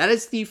 That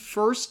is the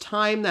first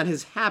time that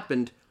has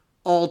happened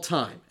all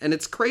time. And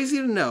it's crazy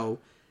to know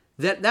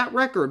that that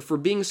record for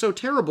being so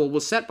terrible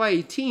was set by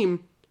a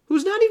team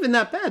who's not even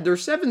that bad. They're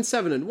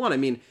 7-7-1. I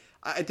mean,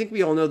 I think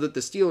we all know that the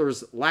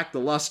Steelers lack the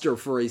luster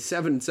for a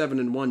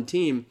 7-7-1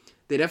 team.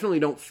 They definitely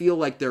don't feel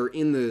like they're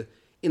in the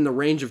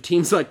range of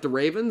teams like the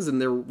Ravens,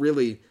 and they're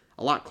really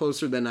a lot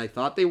closer than I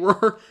thought they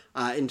were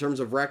in terms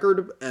of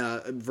record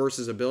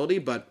versus ability.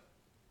 But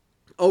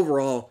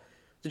overall,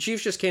 the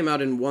Chiefs just came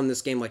out and won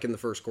this game like in the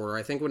first quarter.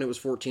 I think when it was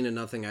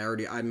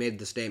 14-0, I made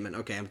the statement,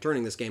 okay, I'm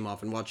turning this game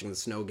off and watching the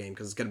snow game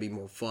because it's going to be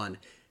more fun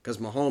because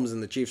Mahomes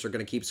and the Chiefs are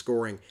going to keep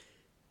scoring.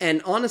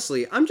 And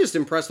honestly, I'm just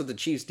impressed with the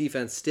Chiefs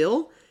defense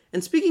still.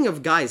 And speaking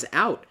of guys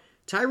out,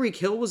 Tyreek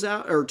Hill was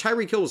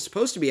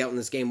supposed to be out in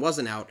this game,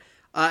 wasn't out.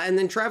 And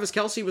then Travis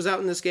Kelce was out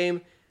in this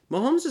game.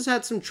 Mahomes has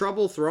had some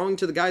trouble throwing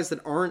to the guys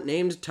that aren't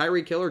named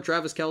Tyreek Hill or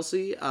Travis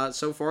Kelce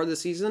so far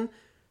this season.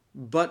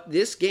 But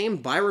this game,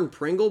 Byron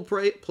Pringle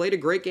played a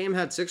great game,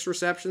 had 6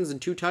 receptions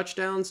and 2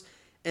 touchdowns.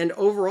 And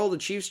overall, the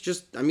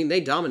Chiefs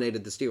they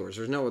dominated the Steelers.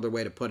 There's no other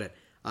way to put it.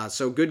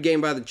 So good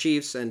game by the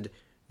Chiefs, and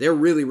they're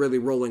really, really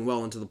rolling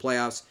well into the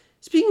playoffs.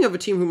 Speaking of a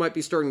team who might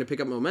be starting to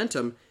pick up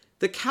momentum,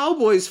 the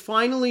Cowboys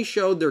finally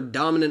showed their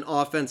dominant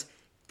offense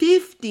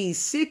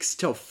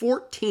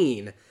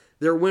 56-14.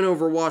 Their win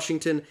over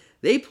Washington.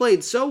 They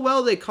played so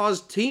well they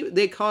caused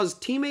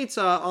teammates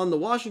on the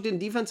Washington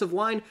defensive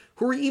line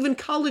who were even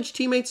college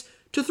teammates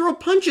to throw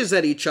punches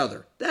at each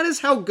other. That is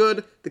how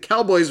good the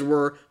Cowboys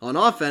were on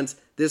offense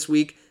this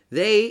week.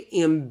 They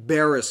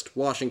embarrassed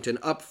Washington,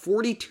 up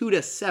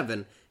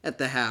 42-7 at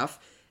the half.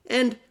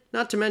 And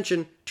not to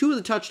mention, 2 of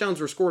the touchdowns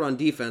were scored on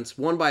defense,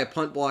 one by a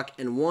punt block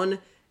and one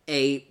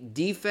a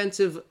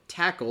defensive end,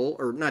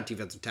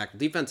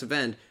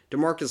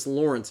 DeMarcus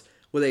Lawrence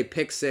with a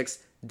pick 6.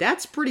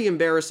 That's pretty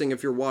embarrassing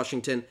if you're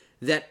Washington,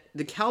 that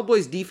the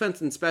Cowboys' defense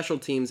and special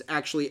teams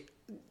actually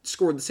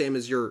scored the same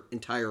as your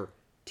entire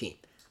team.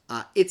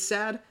 It's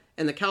sad,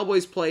 and the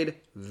Cowboys played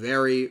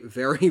very,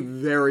 very,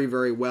 very,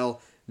 very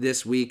well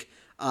this week.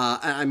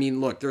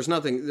 Look, there was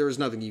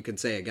nothing you can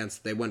say against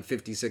it. They won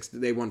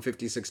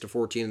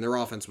 56-14, and their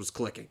offense was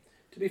clicking.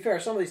 To be fair,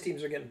 some of these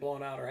teams are getting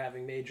blown out or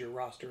having major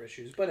roster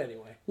issues, but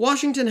anyway.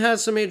 Washington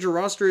has some major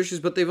roster issues,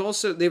 but they've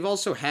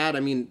also had,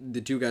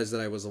 the 2 guys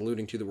that I was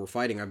alluding to that were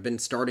fighting, I've been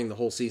starting the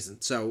whole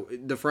season. So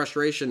the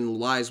frustration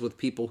lies with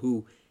people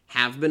who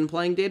have been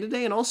playing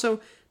day-to-day, and also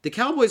the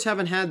Cowboys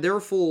haven't had their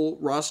full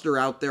roster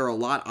out there a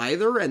lot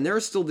either, and they're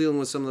still dealing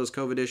with some of those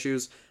COVID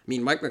issues.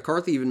 Mike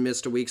McCarthy even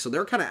missed a week, so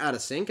they're kind of out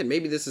of sync, and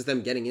maybe this is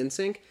them getting in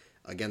sync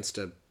against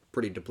a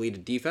pretty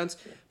depleted defense.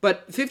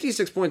 But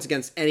 56 points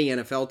against any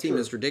NFL team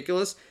is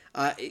ridiculous.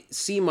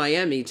 See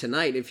Miami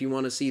tonight if you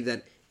want to see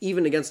that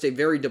even against a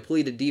very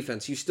depleted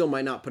defense, you still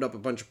might not put up a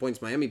bunch of points.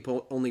 Miami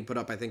only put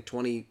up, I think,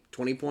 20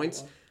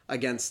 points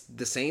against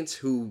the Saints,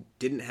 who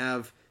didn't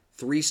have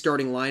 3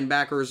 starting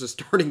linebackers, a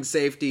starting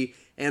safety,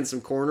 and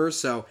some corners.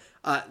 So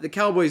the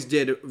Cowboys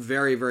did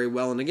very, very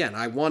well. And again,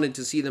 I wanted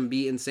to see them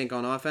be in sync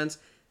on offense.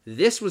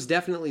 This was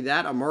definitely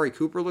that. Amari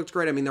Cooper looked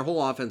great. Their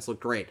whole offense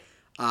looked great.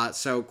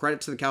 So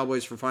credit to the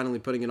Cowboys for finally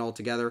putting it all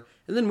together.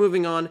 And then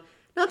moving on,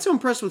 not so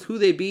impressed with who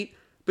they beat,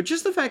 but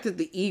just the fact that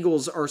the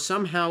Eagles are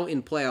somehow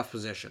in playoff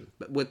position.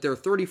 But with their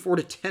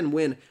 34-10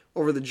 win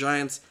over the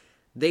Giants,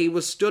 they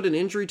withstood an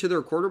injury to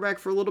their quarterback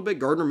for a little bit.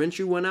 Gardner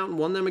Minshew went out and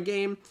won them a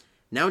game.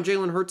 Now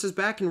Jalen Hurts is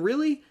back, and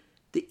really,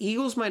 the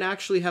Eagles might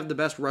actually have the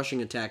best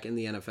rushing attack in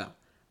the NFL.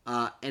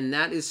 And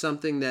that is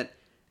something that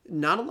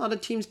not a lot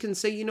of teams can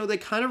say. They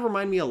kind of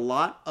remind me a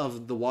lot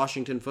of the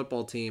Washington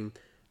football team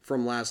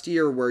from last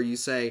year, where you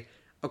say,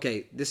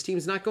 okay, this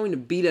team's not going to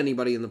beat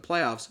anybody in the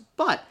playoffs,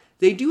 but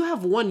they do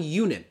have one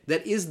unit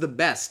that is the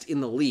best in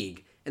the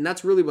league, and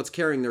that's really what's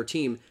carrying their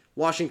team.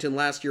 Washington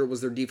last year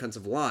was their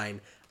defensive line,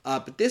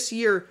 but this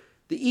year,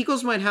 the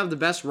Eagles might have the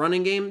best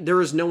running game. There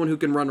is no one who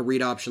can run a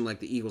read option like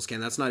the Eagles can.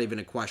 That's not even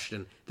a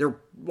question. They're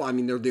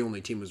the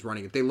only team who's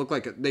running it. They look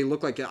like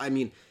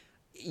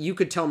you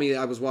could tell me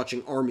I was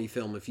watching Army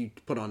film if you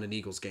put on an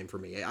Eagles game for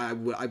me. I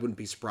wouldn't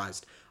be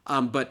surprised.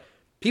 But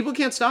people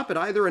can't stop it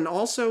either, and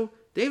also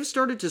they've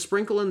started to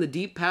sprinkle in the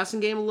deep passing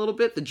game a little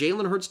bit. The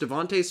Jalen Hurts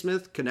Devontae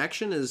Smith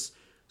connection is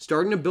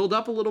starting to build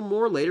up a little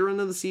more later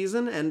into the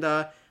season, and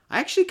I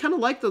actually kind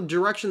of like the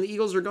direction the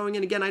Eagles are going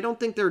in. Again, I don't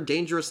think they're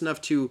dangerous enough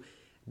to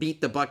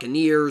beat the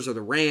Buccaneers or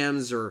the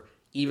Rams or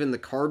even the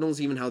Cardinals,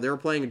 even how they're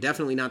playing.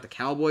 Definitely not the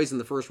Cowboys in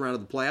the first round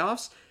of the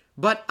playoffs.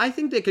 But I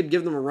think they could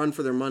give them a run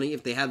for their money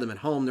if they had them at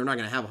home. They're not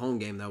going to have a home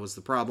game, that was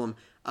the problem.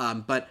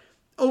 But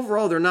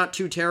overall, they're not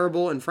too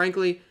terrible. And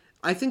frankly,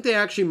 I think they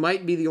actually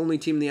might be the only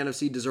team in the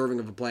NFC deserving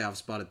of a playoff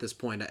spot at this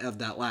point, of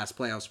that last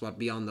playoff spot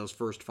beyond those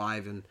first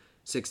 5 and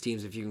 6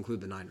 teams if you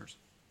include the Niners.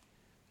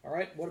 All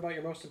right, what about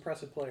your most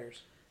impressive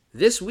players?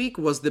 This week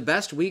was the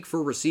best week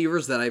for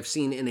receivers that I've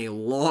seen in a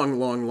long,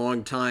 long,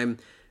 long time.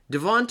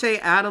 Davante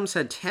Adams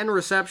had 10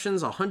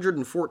 receptions,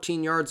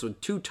 114 yards with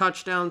 2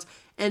 touchdowns,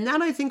 and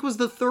that I think was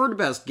the 3rd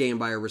best game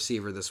by a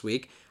receiver this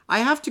week. I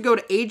have to go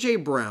to A.J.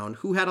 Brown,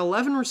 who had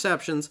 11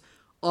 receptions,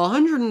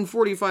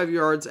 145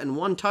 yards, and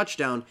 1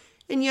 touchdown.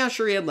 And yeah,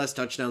 sure, he had less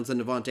touchdowns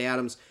than Davante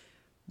Adams,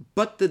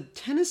 but the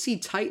Tennessee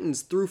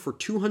Titans threw for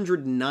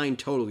 209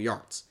 total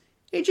yards.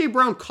 A.J.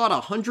 Brown caught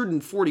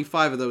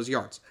 145 of those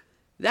yards.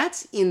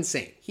 That's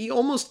insane. He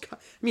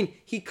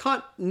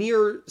caught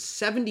near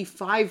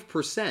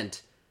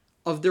 75%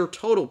 of their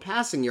total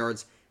passing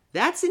yards.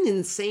 That's an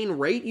insane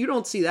rate. You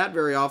don't see that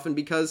very often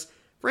because,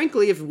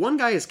 frankly, if one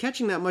guy is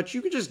catching that much,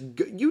 you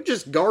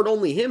just guard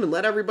only him and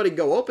let everybody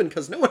go open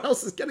because no one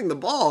else is getting the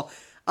ball.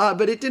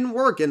 But it didn't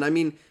work.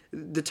 And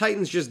the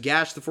Titans just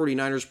gashed the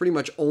 49ers pretty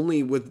much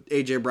only with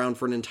A.J. Brown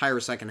for an entire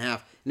second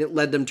half, and it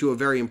led them to a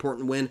very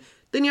important win.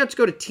 Then you have to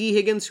go to T.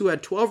 Higgins, who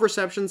had 12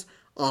 receptions,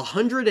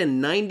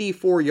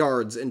 194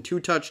 yards, and 2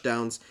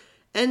 touchdowns.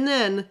 And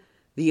then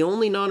the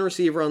only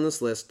non-receiver on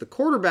this list, the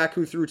quarterback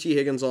who threw T.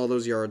 Higgins all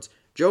those yards,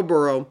 Joe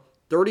Burrow,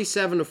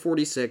 37 of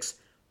 46,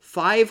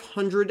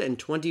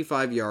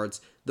 525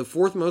 yards, the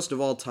 4th most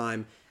of all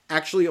time,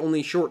 actually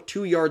only short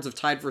 2 yards of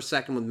tied for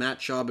second with Matt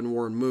Schaub and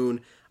Warren Moon,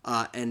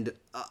 and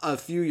a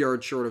few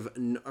yards short of,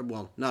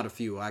 well, not a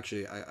few,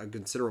 actually, a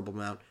considerable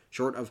amount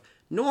short of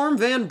Norm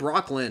Van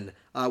Brocklin,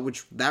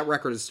 which that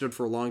record has stood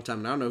for a long time,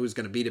 and I don't know who's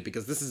going to beat it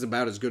because this is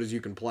about as good as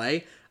you can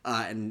play,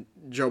 and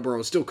Joe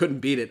Burrow still couldn't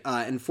beat it,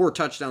 and 4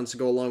 touchdowns to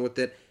go along with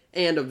it,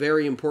 and a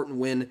very important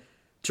win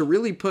to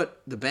really put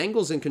the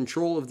Bengals in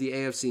control of the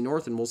AFC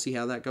North, and we'll see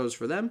how that goes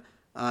for them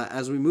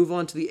as we move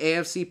on to the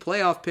AFC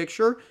playoff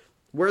picture,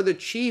 where the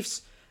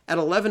Chiefs at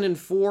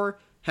 11-4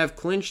 have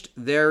clinched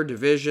their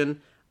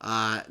division.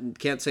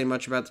 Can't say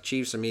much about the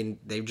Chiefs.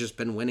 They've just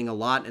been winning a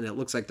lot, and it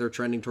looks like they're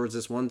trending towards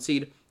this 1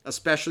 seed,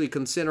 especially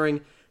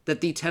considering that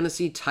the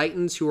Tennessee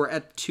Titans, who are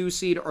at 2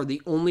 seed, are the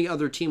only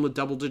other team with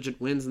double-digit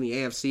wins in the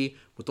AFC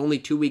with only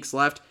 2 weeks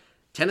left.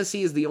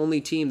 Tennessee is the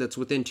only team that's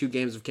within 2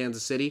 games of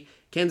Kansas City.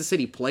 Kansas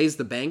City plays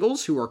the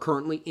Bengals, who are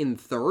currently in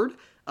 3rd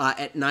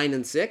at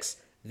 9-6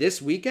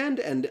 this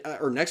weekend,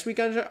 or next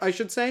weekend, I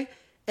should say.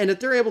 And if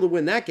they're able to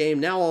win that game,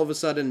 now all of a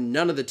sudden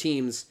none of the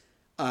teams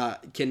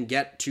can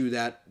get to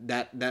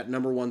that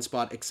number 1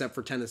 spot except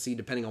for Tennessee,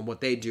 depending on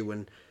what they do.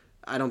 And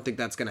I don't think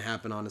that's going to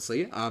happen,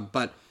 honestly.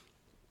 But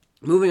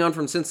moving on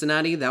from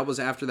Cincinnati, that was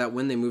after that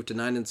win. They moved to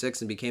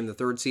 9-6 and became the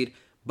 3rd seed.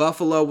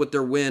 Buffalo, with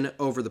their win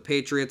over the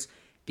Patriots,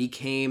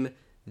 became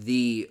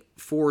the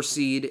 4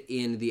 seed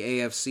in the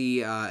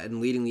AFC and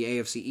leading the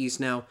AFC East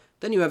now.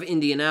 Then you have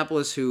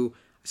Indianapolis, who I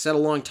said a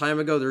long time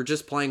ago, they're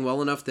just playing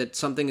well enough that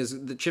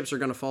the chips are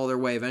going to fall their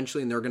way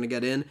eventually and they're going to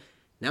get in.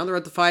 Now they're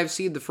at the 5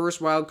 seed, the first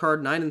wild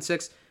card,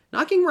 9-6,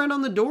 knocking right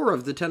on the door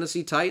of the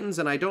Tennessee Titans,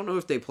 and I don't know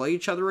if they play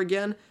each other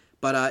again,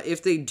 but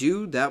if they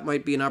do, that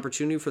might be an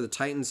opportunity for the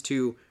Titans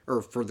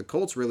or for the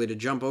Colts really, to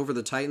jump over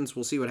the Titans.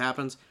 We'll see what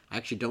happens. I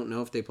actually don't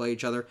know if they play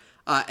each other.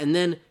 And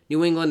then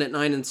New England at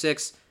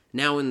 9-6,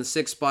 now in the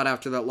 6th spot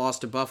after that loss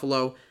to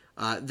Buffalo.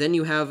 Then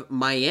you have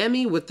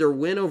Miami with their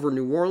win over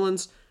New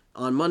Orleans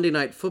on Monday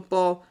Night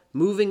Football,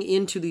 moving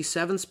into the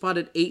 7th spot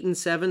at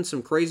 8-7,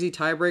 some crazy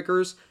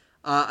tiebreakers.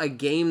 A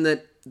game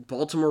that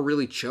Baltimore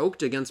really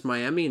choked against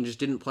Miami and just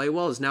didn't play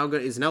well is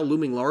now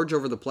looming large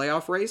over the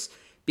playoff race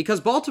because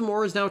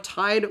Baltimore is now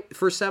tied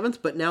for 7th,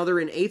 but now they're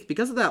in 8th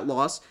because of that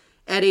loss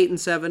at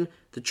 8-7.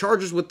 The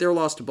Chargers, with their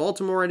loss to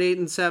Baltimore at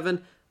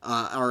 8-7,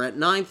 are at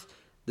 9th.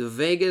 The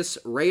Vegas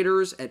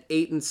Raiders at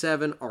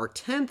 8-7 are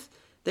 10th.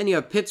 Then you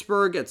have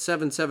Pittsburgh at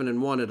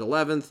 7-7-1 at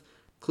 11th.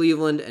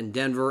 Cleveland and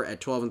Denver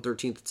at 12 and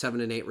 13th at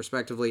 7-8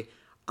 respectively.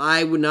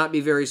 I would not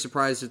be very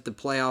surprised if the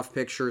playoff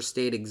picture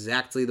stayed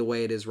exactly the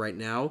way it is right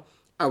now.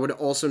 I would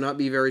also not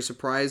be very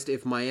surprised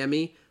if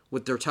Miami,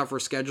 with their tougher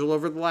schedule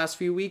over the last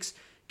few weeks,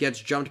 gets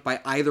jumped by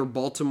either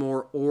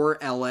Baltimore or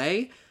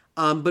LA.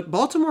 But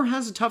Baltimore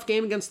has a tough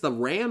game against the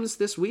Rams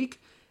this week.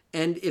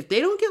 And if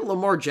they don't get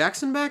Lamar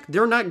Jackson back,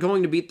 they're not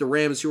going to beat the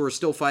Rams, who are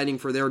still fighting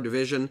for their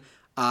division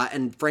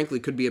and frankly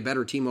could be a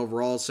better team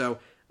overall. So,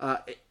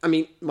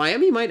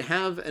 Miami might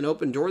have an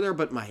open door there,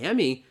 but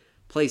Miami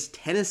plays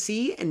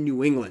Tennessee and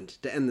New England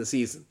to end the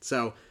season.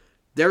 So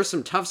there's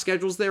some tough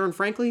schedules there, and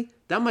frankly,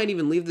 that might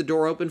even leave the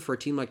door open for a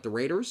team like the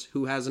Raiders,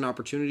 who has an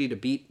opportunity to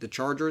beat the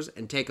Chargers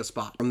and take a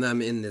spot from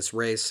them in this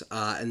race.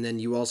 And then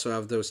you also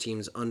have those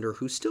teams under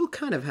who still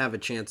kind of have a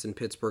chance in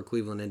Pittsburgh,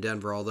 Cleveland, and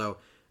Denver, although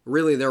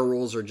really their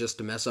roles are just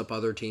to mess up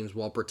other teams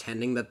while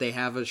pretending that they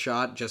have a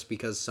shot just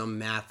because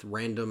some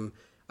random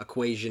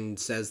equation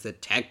says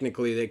that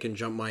technically they can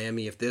jump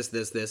Miami if this,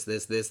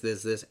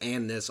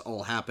 and this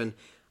all happen.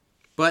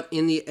 But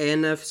in the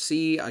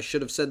NFC, I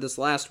should have said this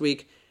last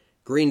week,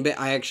 Green Bay,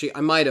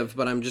 I might have,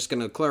 but I'm just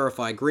going to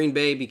clarify. Green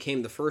Bay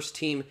became the first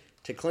team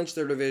to clinch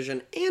their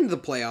division and the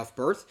playoff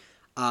berth.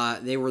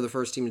 They were the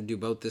first team to do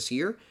both this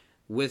year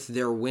with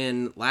their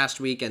win last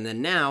week. And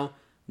then now,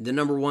 the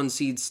number 1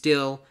 seed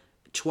still,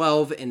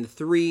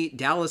 12-3.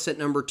 Dallas at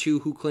number 2,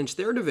 who clinched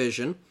their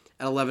division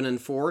at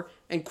 11-4.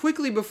 And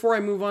quickly before I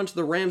move on to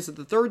the Rams at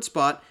the 3rd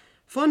spot,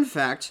 fun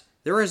fact,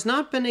 there has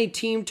not been a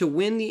team to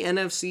win the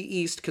NFC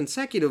East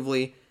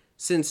consecutively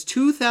since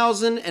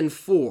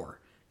 2004.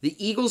 The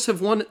Eagles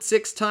have won it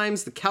 6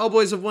 times, the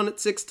Cowboys have won it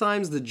 6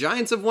 times, the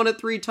Giants have won it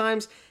 3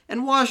 times,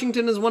 and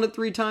Washington has won it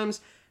 3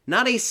 times.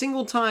 Not a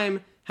single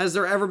time has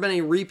there ever been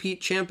a repeat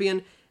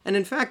champion. And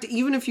in fact,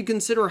 even if you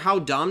consider how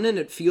dominant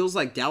it feels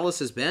like Dallas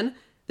has been,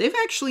 they've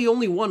actually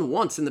only won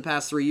once in the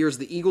past 3 years.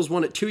 The Eagles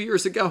won it 2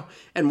 years ago,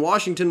 and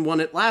Washington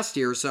won it last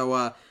year.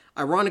 So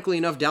Ironically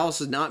enough,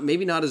 Dallas is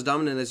maybe not as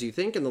dominant as you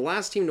think, and the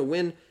last team to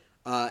win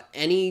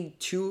any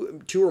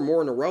two or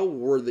more in a row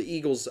were the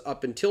Eagles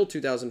up until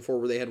 2004,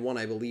 where they had won,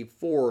 I believe,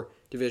 4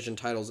 division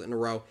titles in a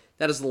row.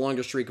 That is the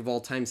longest streak of all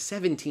time,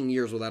 17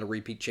 years without a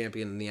repeat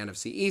champion in the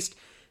NFC East.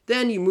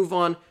 Then you move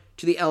on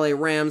to the LA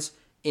Rams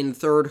in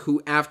third,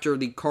 who after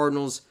the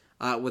Cardinals,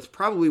 with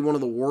probably one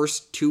of the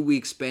worst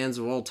 2-week spans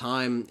of all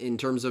time in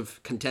terms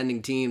of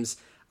contending teams,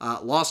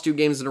 lost 2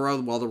 games in a row,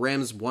 while the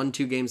Rams won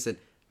 2 games that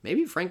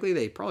maybe, frankly,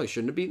 they probably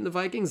shouldn't have beaten the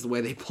Vikings the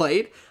way they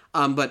played.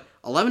 But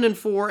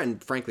 11-4,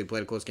 and frankly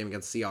played a close game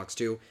against the Seahawks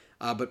too.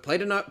 But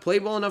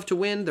played well enough to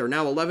win. They're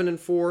now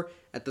 11-4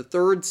 at the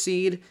 3rd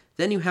seed.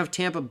 Then you have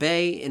Tampa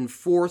Bay in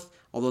 4th,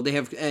 although they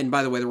have, and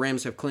by the way, the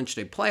Rams have clinched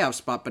a playoff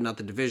spot, but not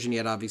the division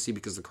yet, obviously,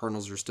 because the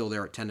Cardinals are still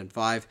there at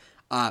 10-5.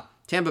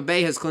 Tampa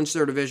Bay has clinched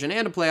their division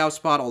and a playoff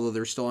spot, although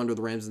they're still under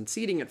the Rams in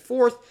seeding at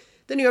 4th.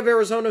 Then you have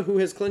Arizona, who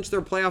has clinched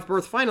their playoff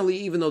berth finally,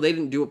 even though they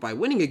didn't do it by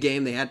winning a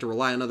game. They had to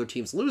rely on other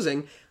teams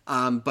losing.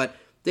 But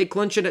they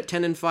clinch it at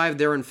 10-5.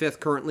 They're in 5th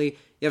currently.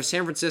 You have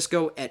San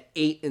Francisco at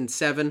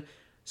 8-7.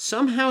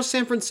 Somehow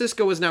San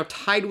Francisco is now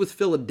tied with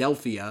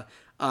Philadelphia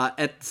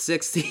at the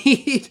 6th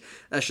seed.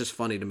 That's just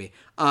funny to me.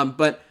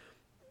 But,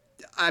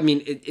 I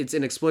mean, it's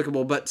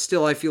inexplicable. But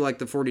still, I feel like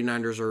the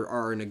 49ers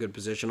are in a good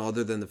position,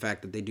 other than the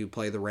fact that they do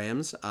play the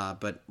Rams.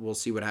 But we'll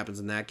see what happens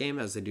in that game,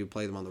 as they do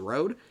play them on the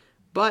road.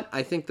 But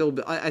I think they'll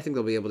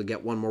be able to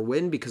get one more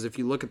win, because if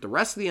you look at the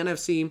rest of the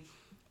NFC,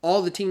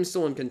 all the teams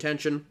still in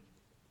contention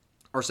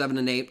are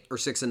 7-8 or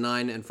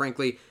 6-9, and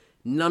frankly,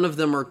 none of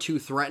them are too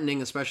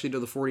threatening, especially to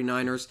the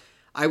 49ers.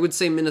 I would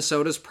say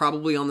Minnesota's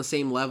probably on the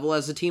same level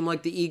as a team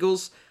like the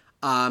Eagles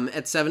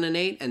at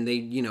 7-8, and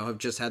they have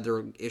just had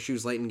their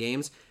issues late in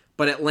games.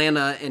 But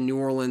Atlanta and New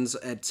Orleans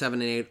at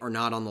 7-8 are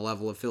not on the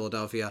level of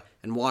Philadelphia,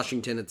 and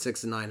Washington at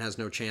 6-9 has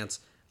no chance.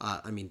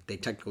 I mean, they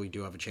technically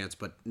do have a chance,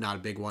 but not a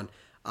big one.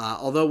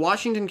 Although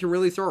Washington can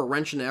really throw a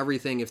wrench into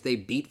everything if they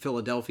beat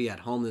Philadelphia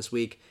at home this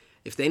week.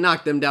 If they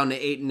knock them down to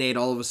 8-8,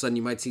 all of a sudden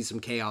you might see some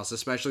chaos,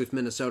 especially if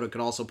Minnesota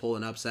could also pull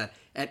an upset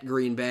at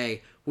Green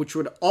Bay, which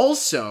would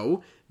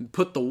also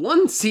put the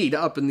 1 seed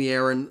up in the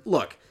air. And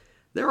look,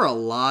 there are a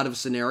lot of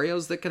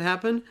scenarios that could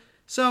happen.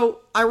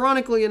 So,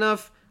 ironically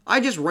enough,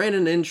 I just ran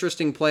an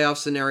interesting playoff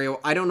scenario.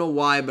 I don't know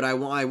why, but I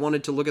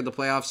wanted to look at the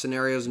playoff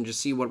scenarios and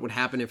just see what would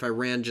happen if I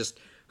ran just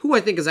who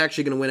I think is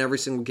actually going to win every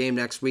single game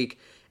next week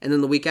and then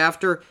the week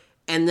after.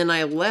 And then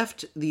I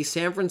left the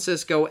San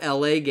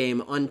Francisco-LA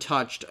game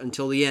untouched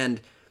until the end.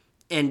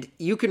 And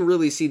you can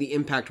really see the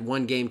impact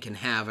one game can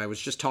have. I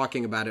was just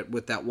talking about it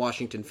with that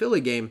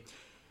Washington-Philly game.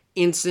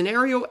 In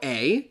scenario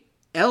A,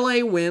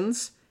 LA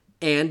wins,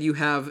 and you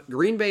have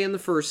Green Bay in the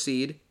 1st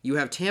seed. You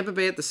have Tampa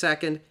Bay at the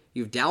 2nd.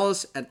 You have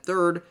Dallas at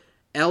 3rd.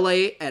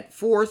 LA at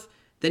 4th.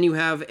 Then you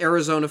have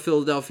Arizona,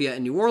 Philadelphia,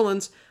 and New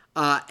Orleans.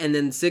 And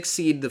then 6th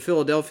seed, the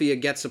Philadelphia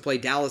gets to play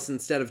Dallas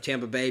instead of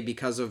Tampa Bay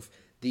because of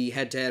the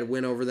head-to-head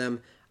win over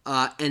them.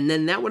 And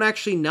then that would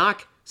actually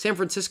knock San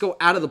Francisco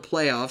out of the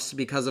playoffs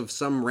because of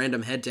some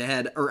random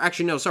head-to-head. Or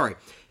actually, no, sorry.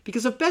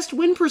 Because of best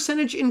win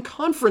percentage in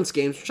conference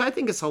games, which I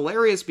think is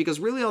hilarious, because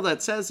really all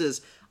that says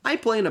is I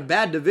play in a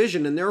bad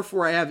division and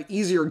therefore I have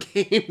easier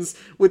games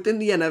within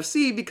the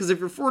NFC, because if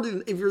you're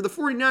the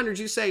 49ers,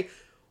 you say,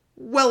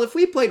 well, if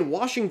we played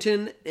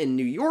Washington and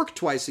New York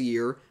twice a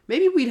year,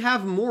 maybe we'd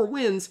have more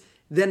wins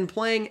than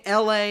playing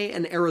LA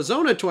and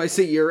Arizona twice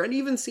a year, and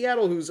even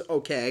Seattle, who's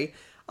okay.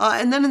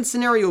 And then in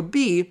scenario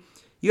B,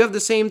 you have the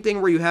same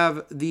thing where you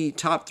have the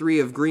top 3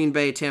 of Green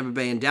Bay, Tampa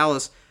Bay, and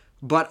Dallas,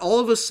 but all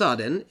of a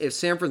sudden, if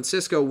San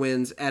Francisco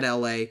wins at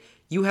LA,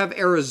 you have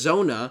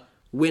Arizona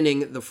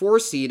winning the 4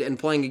 seed and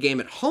playing a game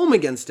at home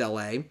against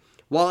LA,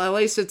 while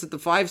LA sits at the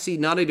 5 seed,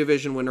 not a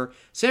division winner.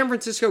 San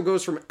Francisco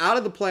goes from out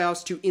of the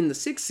playoffs to in the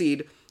 6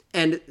 seed,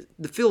 and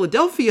the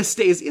Philadelphia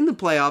stays in the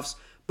playoffs,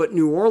 but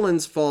New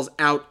Orleans falls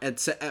out of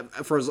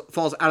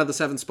the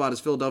 7th spot as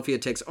Philadelphia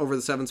takes over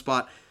the 7th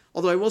spot.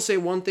 Although I will say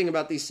one thing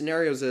about these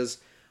scenarios is,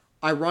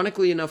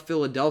 ironically enough,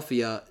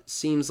 Philadelphia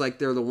seems like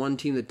they're the one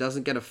team that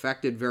doesn't get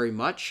affected very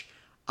much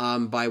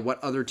by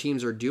what other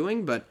teams are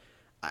doing, but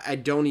I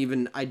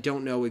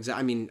don't know exactly.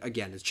 I mean,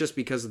 again, it's just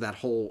because of that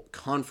whole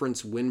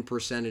conference win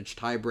percentage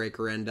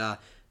tiebreaker, and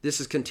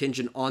this is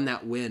contingent on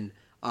that win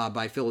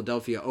by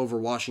Philadelphia over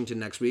Washington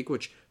next week,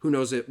 which who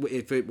knows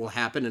if it will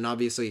happen. And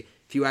obviously,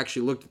 if you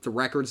actually looked at the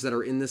records that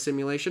are in this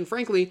simulation,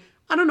 frankly,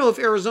 I don't know if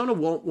Arizona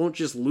won't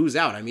just lose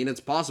out. I mean, it's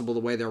possible the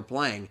way they're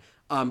playing,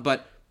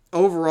 but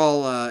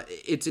overall,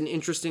 it's an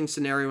interesting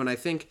scenario, and I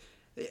think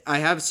I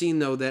have seen,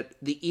 though, that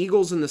the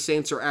Eagles and the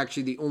Saints are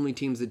actually the only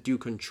teams that do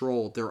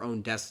control their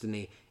own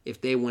destiny.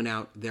 If they win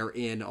out, they're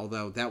in,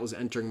 although that was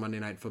entering Monday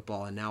Night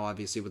Football, and now,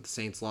 obviously, with the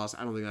Saints loss,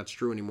 I don't think that's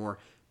true anymore.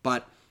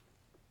 But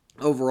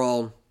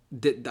overall,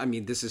 I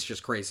mean, this is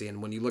just crazy, and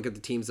when you look at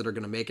the teams that are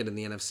going to make it in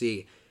the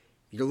NFC,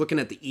 you're looking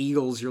at the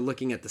Eagles, you're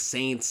looking at the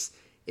Saints.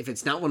 If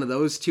it's not one of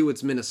those two,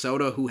 it's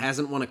Minnesota, who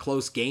hasn't won a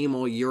close game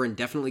all year and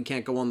definitely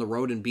can't go on the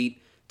road and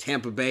beat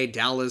Tampa Bay,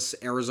 Dallas,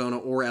 Arizona,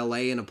 or LA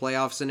in a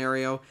playoff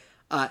scenario.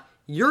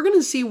 You're going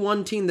to see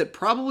one team that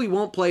probably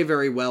won't play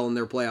very well in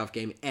their playoff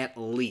game, at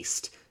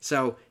least.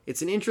 So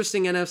it's an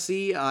interesting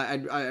NFC.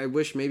 I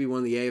wish maybe one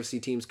of the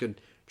AFC teams could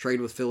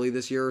trade with Philly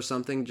this year or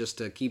something just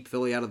to keep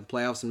Philly out of the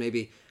playoffs and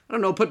maybe, I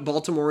don't know, put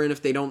Baltimore in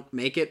if they don't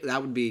make it.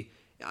 That would be,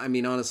 I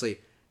mean, honestly,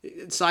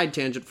 side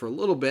tangent for a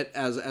little bit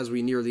as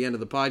we near the end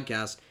of the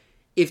podcast.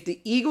 If the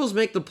Eagles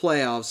make the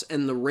playoffs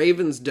and the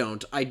Ravens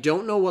don't, I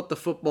don't know what the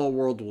football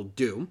world will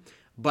do,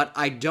 but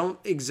I don't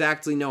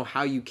exactly know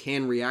how you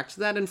can react to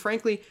that. And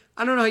frankly,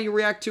 I don't know how you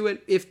react to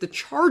it if the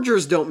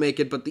Chargers don't make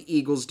it, but the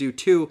Eagles do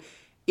too.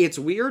 It's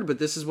weird, but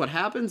this is what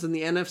happens, and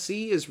the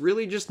NFC is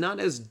really just not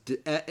as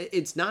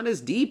it's not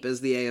as deep as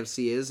the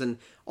AFC is. And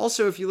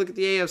also, if you look at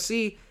the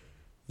AFC,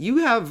 you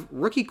have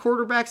rookie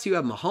quarterbacks, you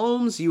have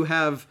Mahomes, you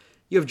have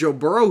Joe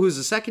Burrow, who's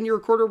a second-year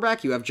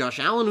quarterback, you have Josh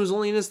Allen, who's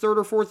only in his third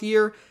or fourth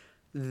year.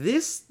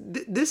 This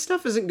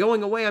stuff isn't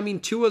going away. I mean,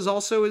 Tua's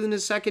also in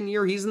his second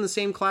year. He's in the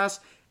same class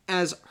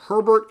as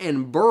Herbert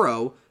and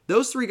Burrow.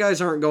 Those three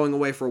guys aren't going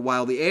away for a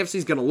while. The AFC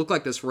is going to look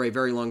like this for a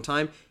very long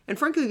time. And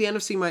frankly, the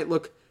NFC might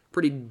look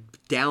pretty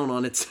down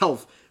on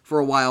itself for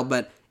a while,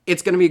 but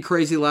it's going to be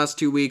crazy the last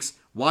 2 weeks.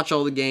 Watch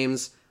all the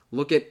games.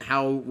 Look at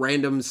how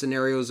random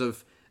scenarios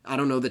of, I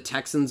don't know, the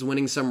Texans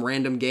winning some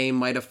random game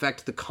might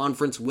affect the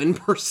conference win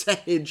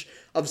percentage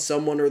of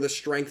someone or the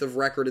strength of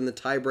record in the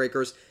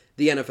tiebreakers.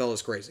 The NFL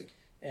is crazy.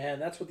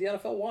 And that's what the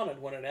NFL wanted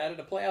when it added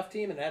a playoff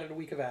team and added a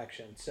week of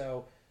action.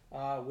 So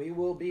we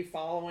will be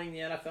following the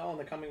NFL in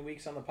the coming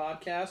weeks on the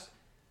podcast.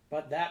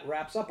 But that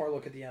wraps up our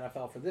look at the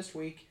NFL for this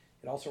week.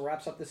 It also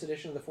wraps up this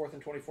edition of the 4th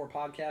and 24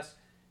 podcast.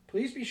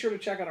 Please be sure to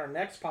check out our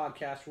next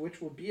podcast, which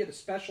will be at a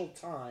special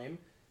time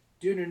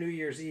due to New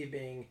Year's Eve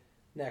being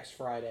next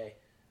Friday.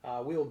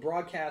 We will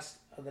broadcast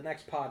the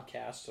next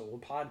podcast, so we'll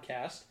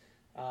podcast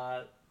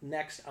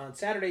next on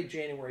Saturday,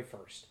 January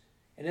 1st.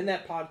 And in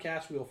that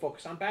podcast, we will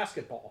focus on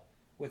basketball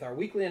with our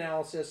weekly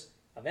analysis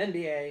of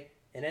NBA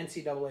and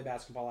NCAA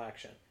basketball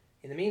action.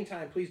 In the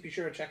meantime, please be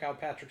sure to check out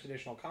Patrick's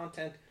additional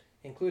content,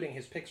 including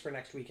his picks for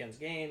next weekend's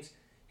games,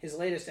 his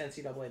latest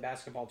NCAA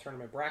basketball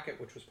tournament bracket,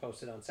 which was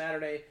posted on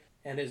Saturday,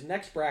 and his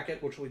next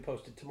bracket, which will be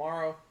posted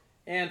tomorrow,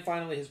 and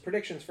finally his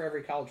predictions for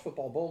every college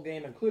football bowl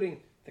game, including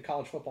the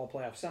college football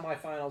playoff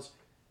semifinals,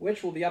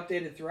 which will be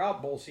updated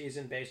throughout bowl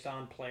season based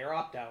on player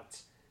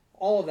opt-outs.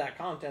 All of that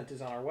content is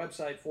on our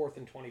website,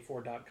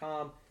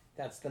 4thand24.com.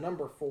 That's the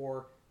number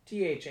 4,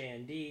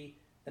 THAND,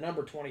 the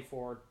number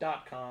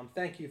 24.com.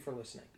 Thank you for listening.